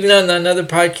 Even on another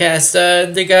podcast,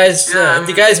 the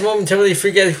guys momentarily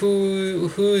forget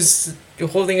who's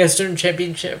holding a certain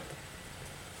championship.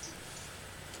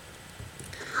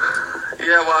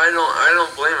 Yeah, well, I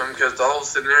don't blame him because the whole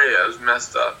scenario is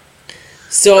messed up.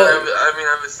 So But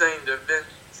I was saying that Vince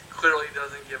clearly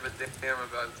doesn't give a damn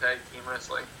about tag team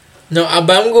wrestling. no,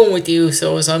 but I'm going with you.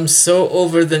 So I'm so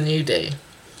over the New Day.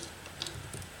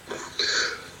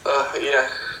 Yeah.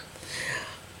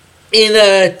 In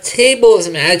a tables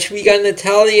match, we got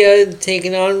Natalya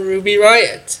taking on Ruby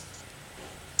Riott.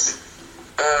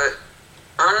 I'm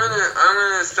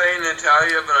gonna say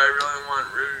Natalya, but I really want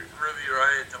Ruby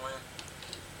Riott to win.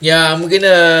 Yeah,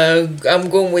 I'm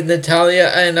going with Natalya,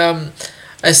 and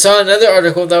I saw another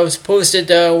article that was posted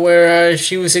where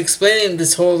she was explaining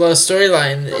this whole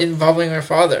storyline involving her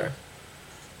father.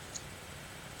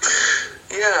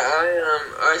 Yeah,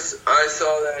 I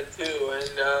saw that too, and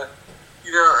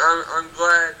you know, I'm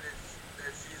glad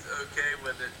that she's okay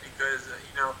with it because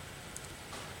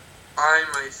I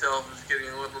myself was getting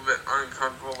a little bit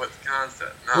uncomfortable with the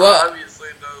concept. Now, well, obviously,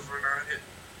 those were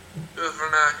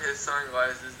not his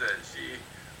sunglasses that she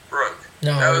broke.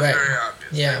 No, that was right. very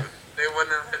obvious. Yeah. They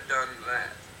wouldn't have done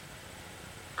that.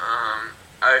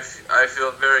 I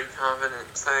feel very confident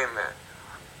in saying that.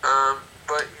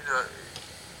 But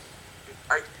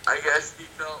I guess he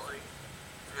felt like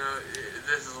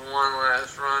this is one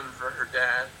last run for her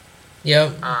dad.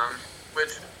 Yep.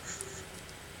 Which.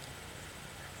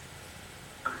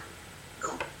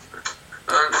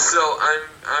 So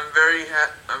I'm very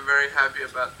happy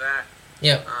about that.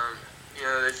 Yep.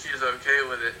 That she's okay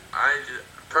with it. I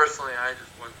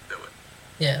just want to do it.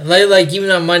 Yeah, like even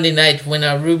on Monday night when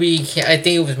Ruby, I think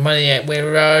it was Monday night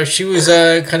where she was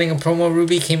cutting a promo.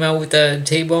 Ruby came out with a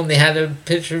table and they had a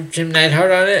picture of Jim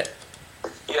Neidhart on it.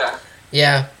 Yeah.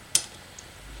 Yeah.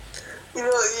 You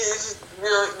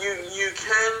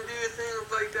can do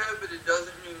things like that, but it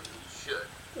doesn't mean you should.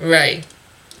 Right.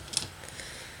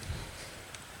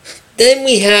 Then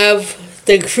we have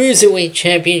the Cruiserweight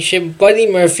Championship, Buddy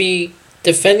Murphy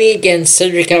defending against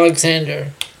Cedric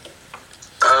Alexander.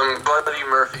 Buddy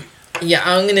Murphy. Yeah,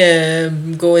 I'm gonna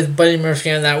go with Buddy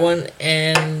Murphy on that one.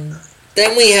 And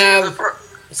then we have...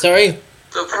 Sorry?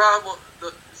 The problem...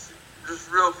 just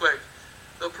real quick.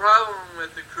 The problem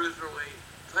with the Cruiserweight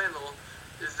title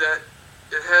is that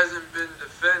it hasn't been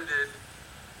defended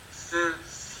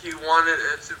since he won it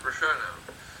at Super Showdown.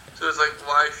 So it's like,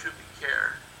 why should we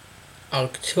care?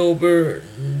 October...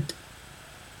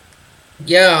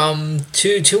 Yeah,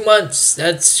 2 months.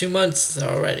 That's 2 months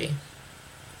already.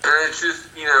 And it's just,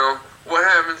 what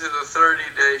happened to the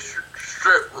 30-day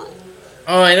strip rule?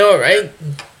 Oh, I know, right?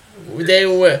 They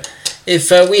were.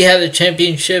 If we had a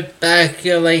championship back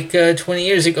 20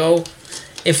 years ago,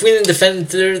 if we didn't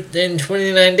defend in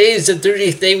 29 days, the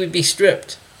 30th day would be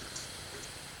stripped.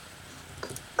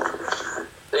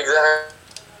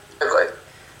 Exactly.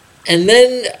 And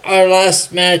then our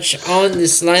last match on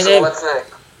this lineup. So what's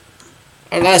next?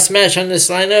 Our last match on this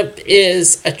lineup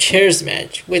is a chairs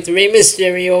match with Rey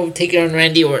Mysterio taking on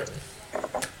Randy Orton.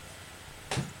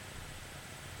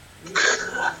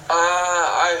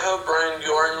 I hope Randy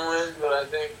Orton wins, but I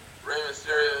think Rey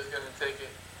Mysterio is going to take it.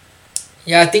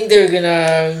 Yeah, I think they're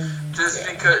gonna. Just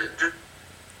because.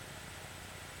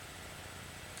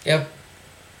 Yep.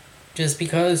 Just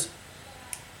because.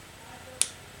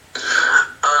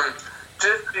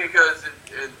 Just because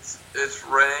it's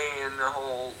Rey and the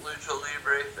whole Lucha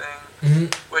Libre thing, Mm-hmm.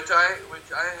 which I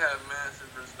have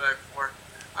massive respect for.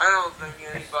 I don't think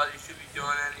anybody should be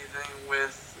doing anything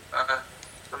with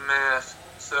the mask.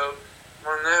 So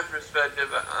from that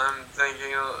perspective, I'm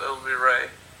thinking it'll be Rey.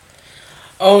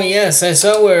 Oh yes, I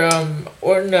saw where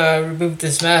Orton removed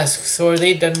his mask. So are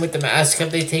they done with the mask?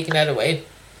 Have they taken that away?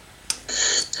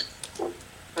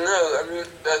 No, I mean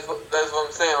that's what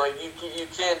I'm saying. Like you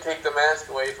can't take the mask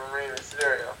away from Rey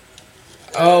Mysterio.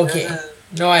 Oh, okay.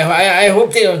 No, I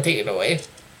hope they don't take it away.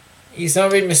 He's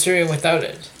not Rey Mysterio without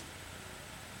it.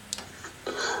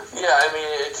 Yeah, I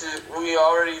mean we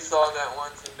already saw that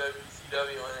once in WCW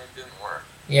and it didn't work.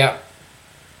 Yeah.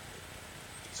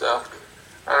 So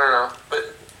I don't know,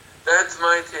 but that's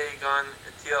my take on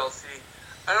TLC.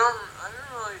 I don't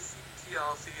really see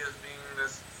TLC as being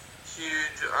this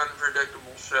huge,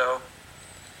 unpredictable show.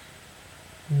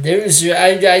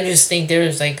 I just think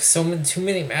there's too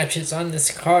many matches on this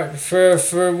card for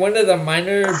one of the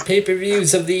minor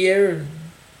pay-per-views of the year.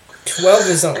 12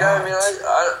 is a lot. Yeah,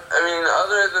 I mean,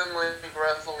 other than like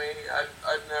WrestleMania,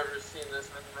 I've never seen this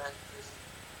many matches.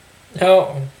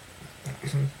 No.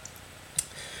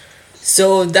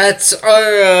 So that's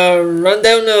our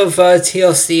rundown of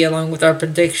TLC along with our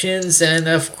predictions, and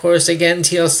of course, again,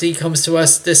 TLC comes to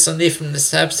us this Sunday from the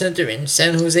SAP Center in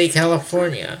San Jose,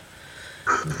 California.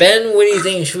 Ben, what do you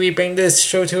think? Should we bring this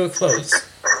show to a close?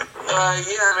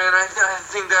 Yeah, man, I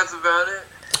think that's about it.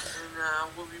 And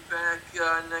we'll be back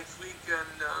next week,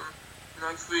 and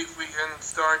next week we can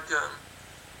start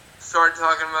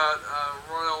talking about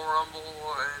Royal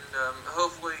Rumble, and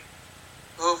hopefully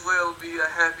it'll be a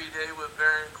happy day with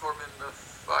Baron Corbin the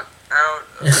fuck out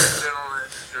of the general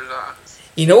manager's office.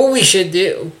 You know what we should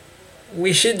do?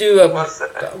 We should do a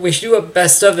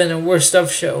best of and a worst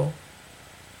of show.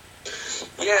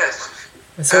 Yes,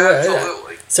 so,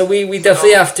 absolutely. So we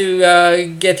definitely have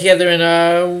to get together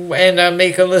and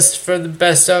make a list for the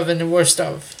best of and the worst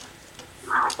of.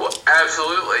 Well,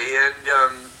 absolutely, and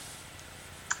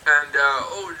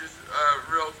just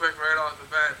real quick right off the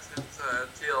bat, since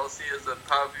TLC is a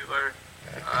popular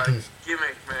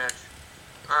gimmick match,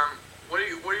 what do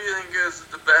you think is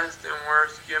the best and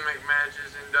worst gimmick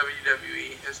matches in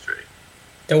WWE history?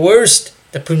 The worst,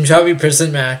 the Punjabi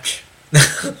prison match.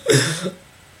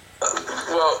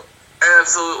 Well,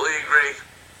 absolutely agree.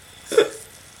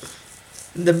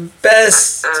 The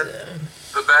best.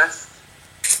 The best.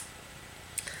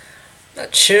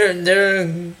 Not sure. There are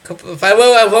a couple of.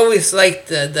 I've always liked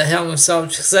the Hell in a Cell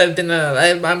because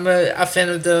I'm a fan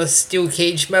of the steel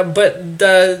cage match, but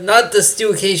not the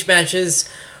steel cage matches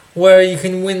where you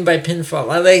can win by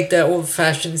pinfall. I like the old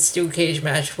fashioned steel cage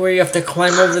match where you have to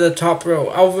climb over the top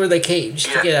rope, over the cage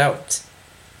to get out.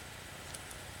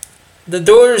 The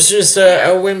door is just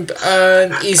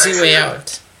an easy way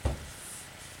out.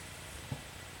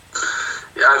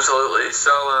 Yeah, absolutely.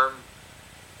 So,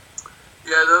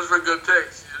 yeah, those were good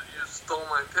picks. You stole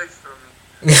my picks from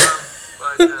me.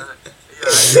 But, yeah,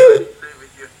 I agree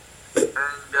with you.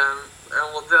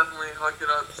 And we'll definitely hook it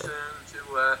up soon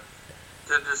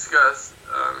to discuss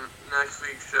next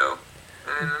week's show.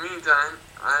 And in the meantime,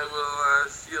 I will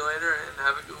see you later and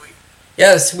have a good week.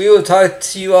 Yes, we will talk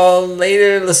to you all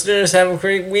later, listeners. Have a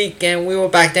great week, and we will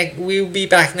be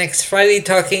back next Friday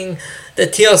talking the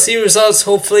TLC results.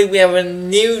 Hopefully, we have a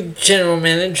new general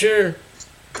manager.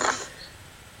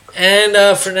 And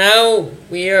for now,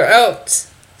 we are out.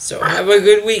 So have a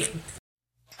good week.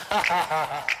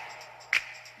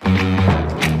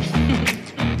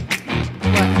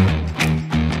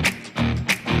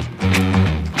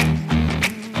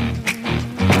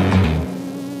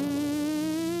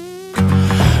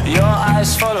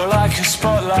 Eyes follow like a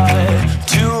spotlight,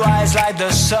 2 eyes like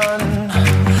the sun.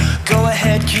 Go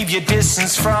ahead, keep your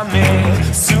distance from me.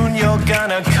 Soon you're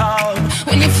gonna come.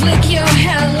 When you flick your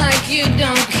hair like you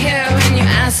don't care.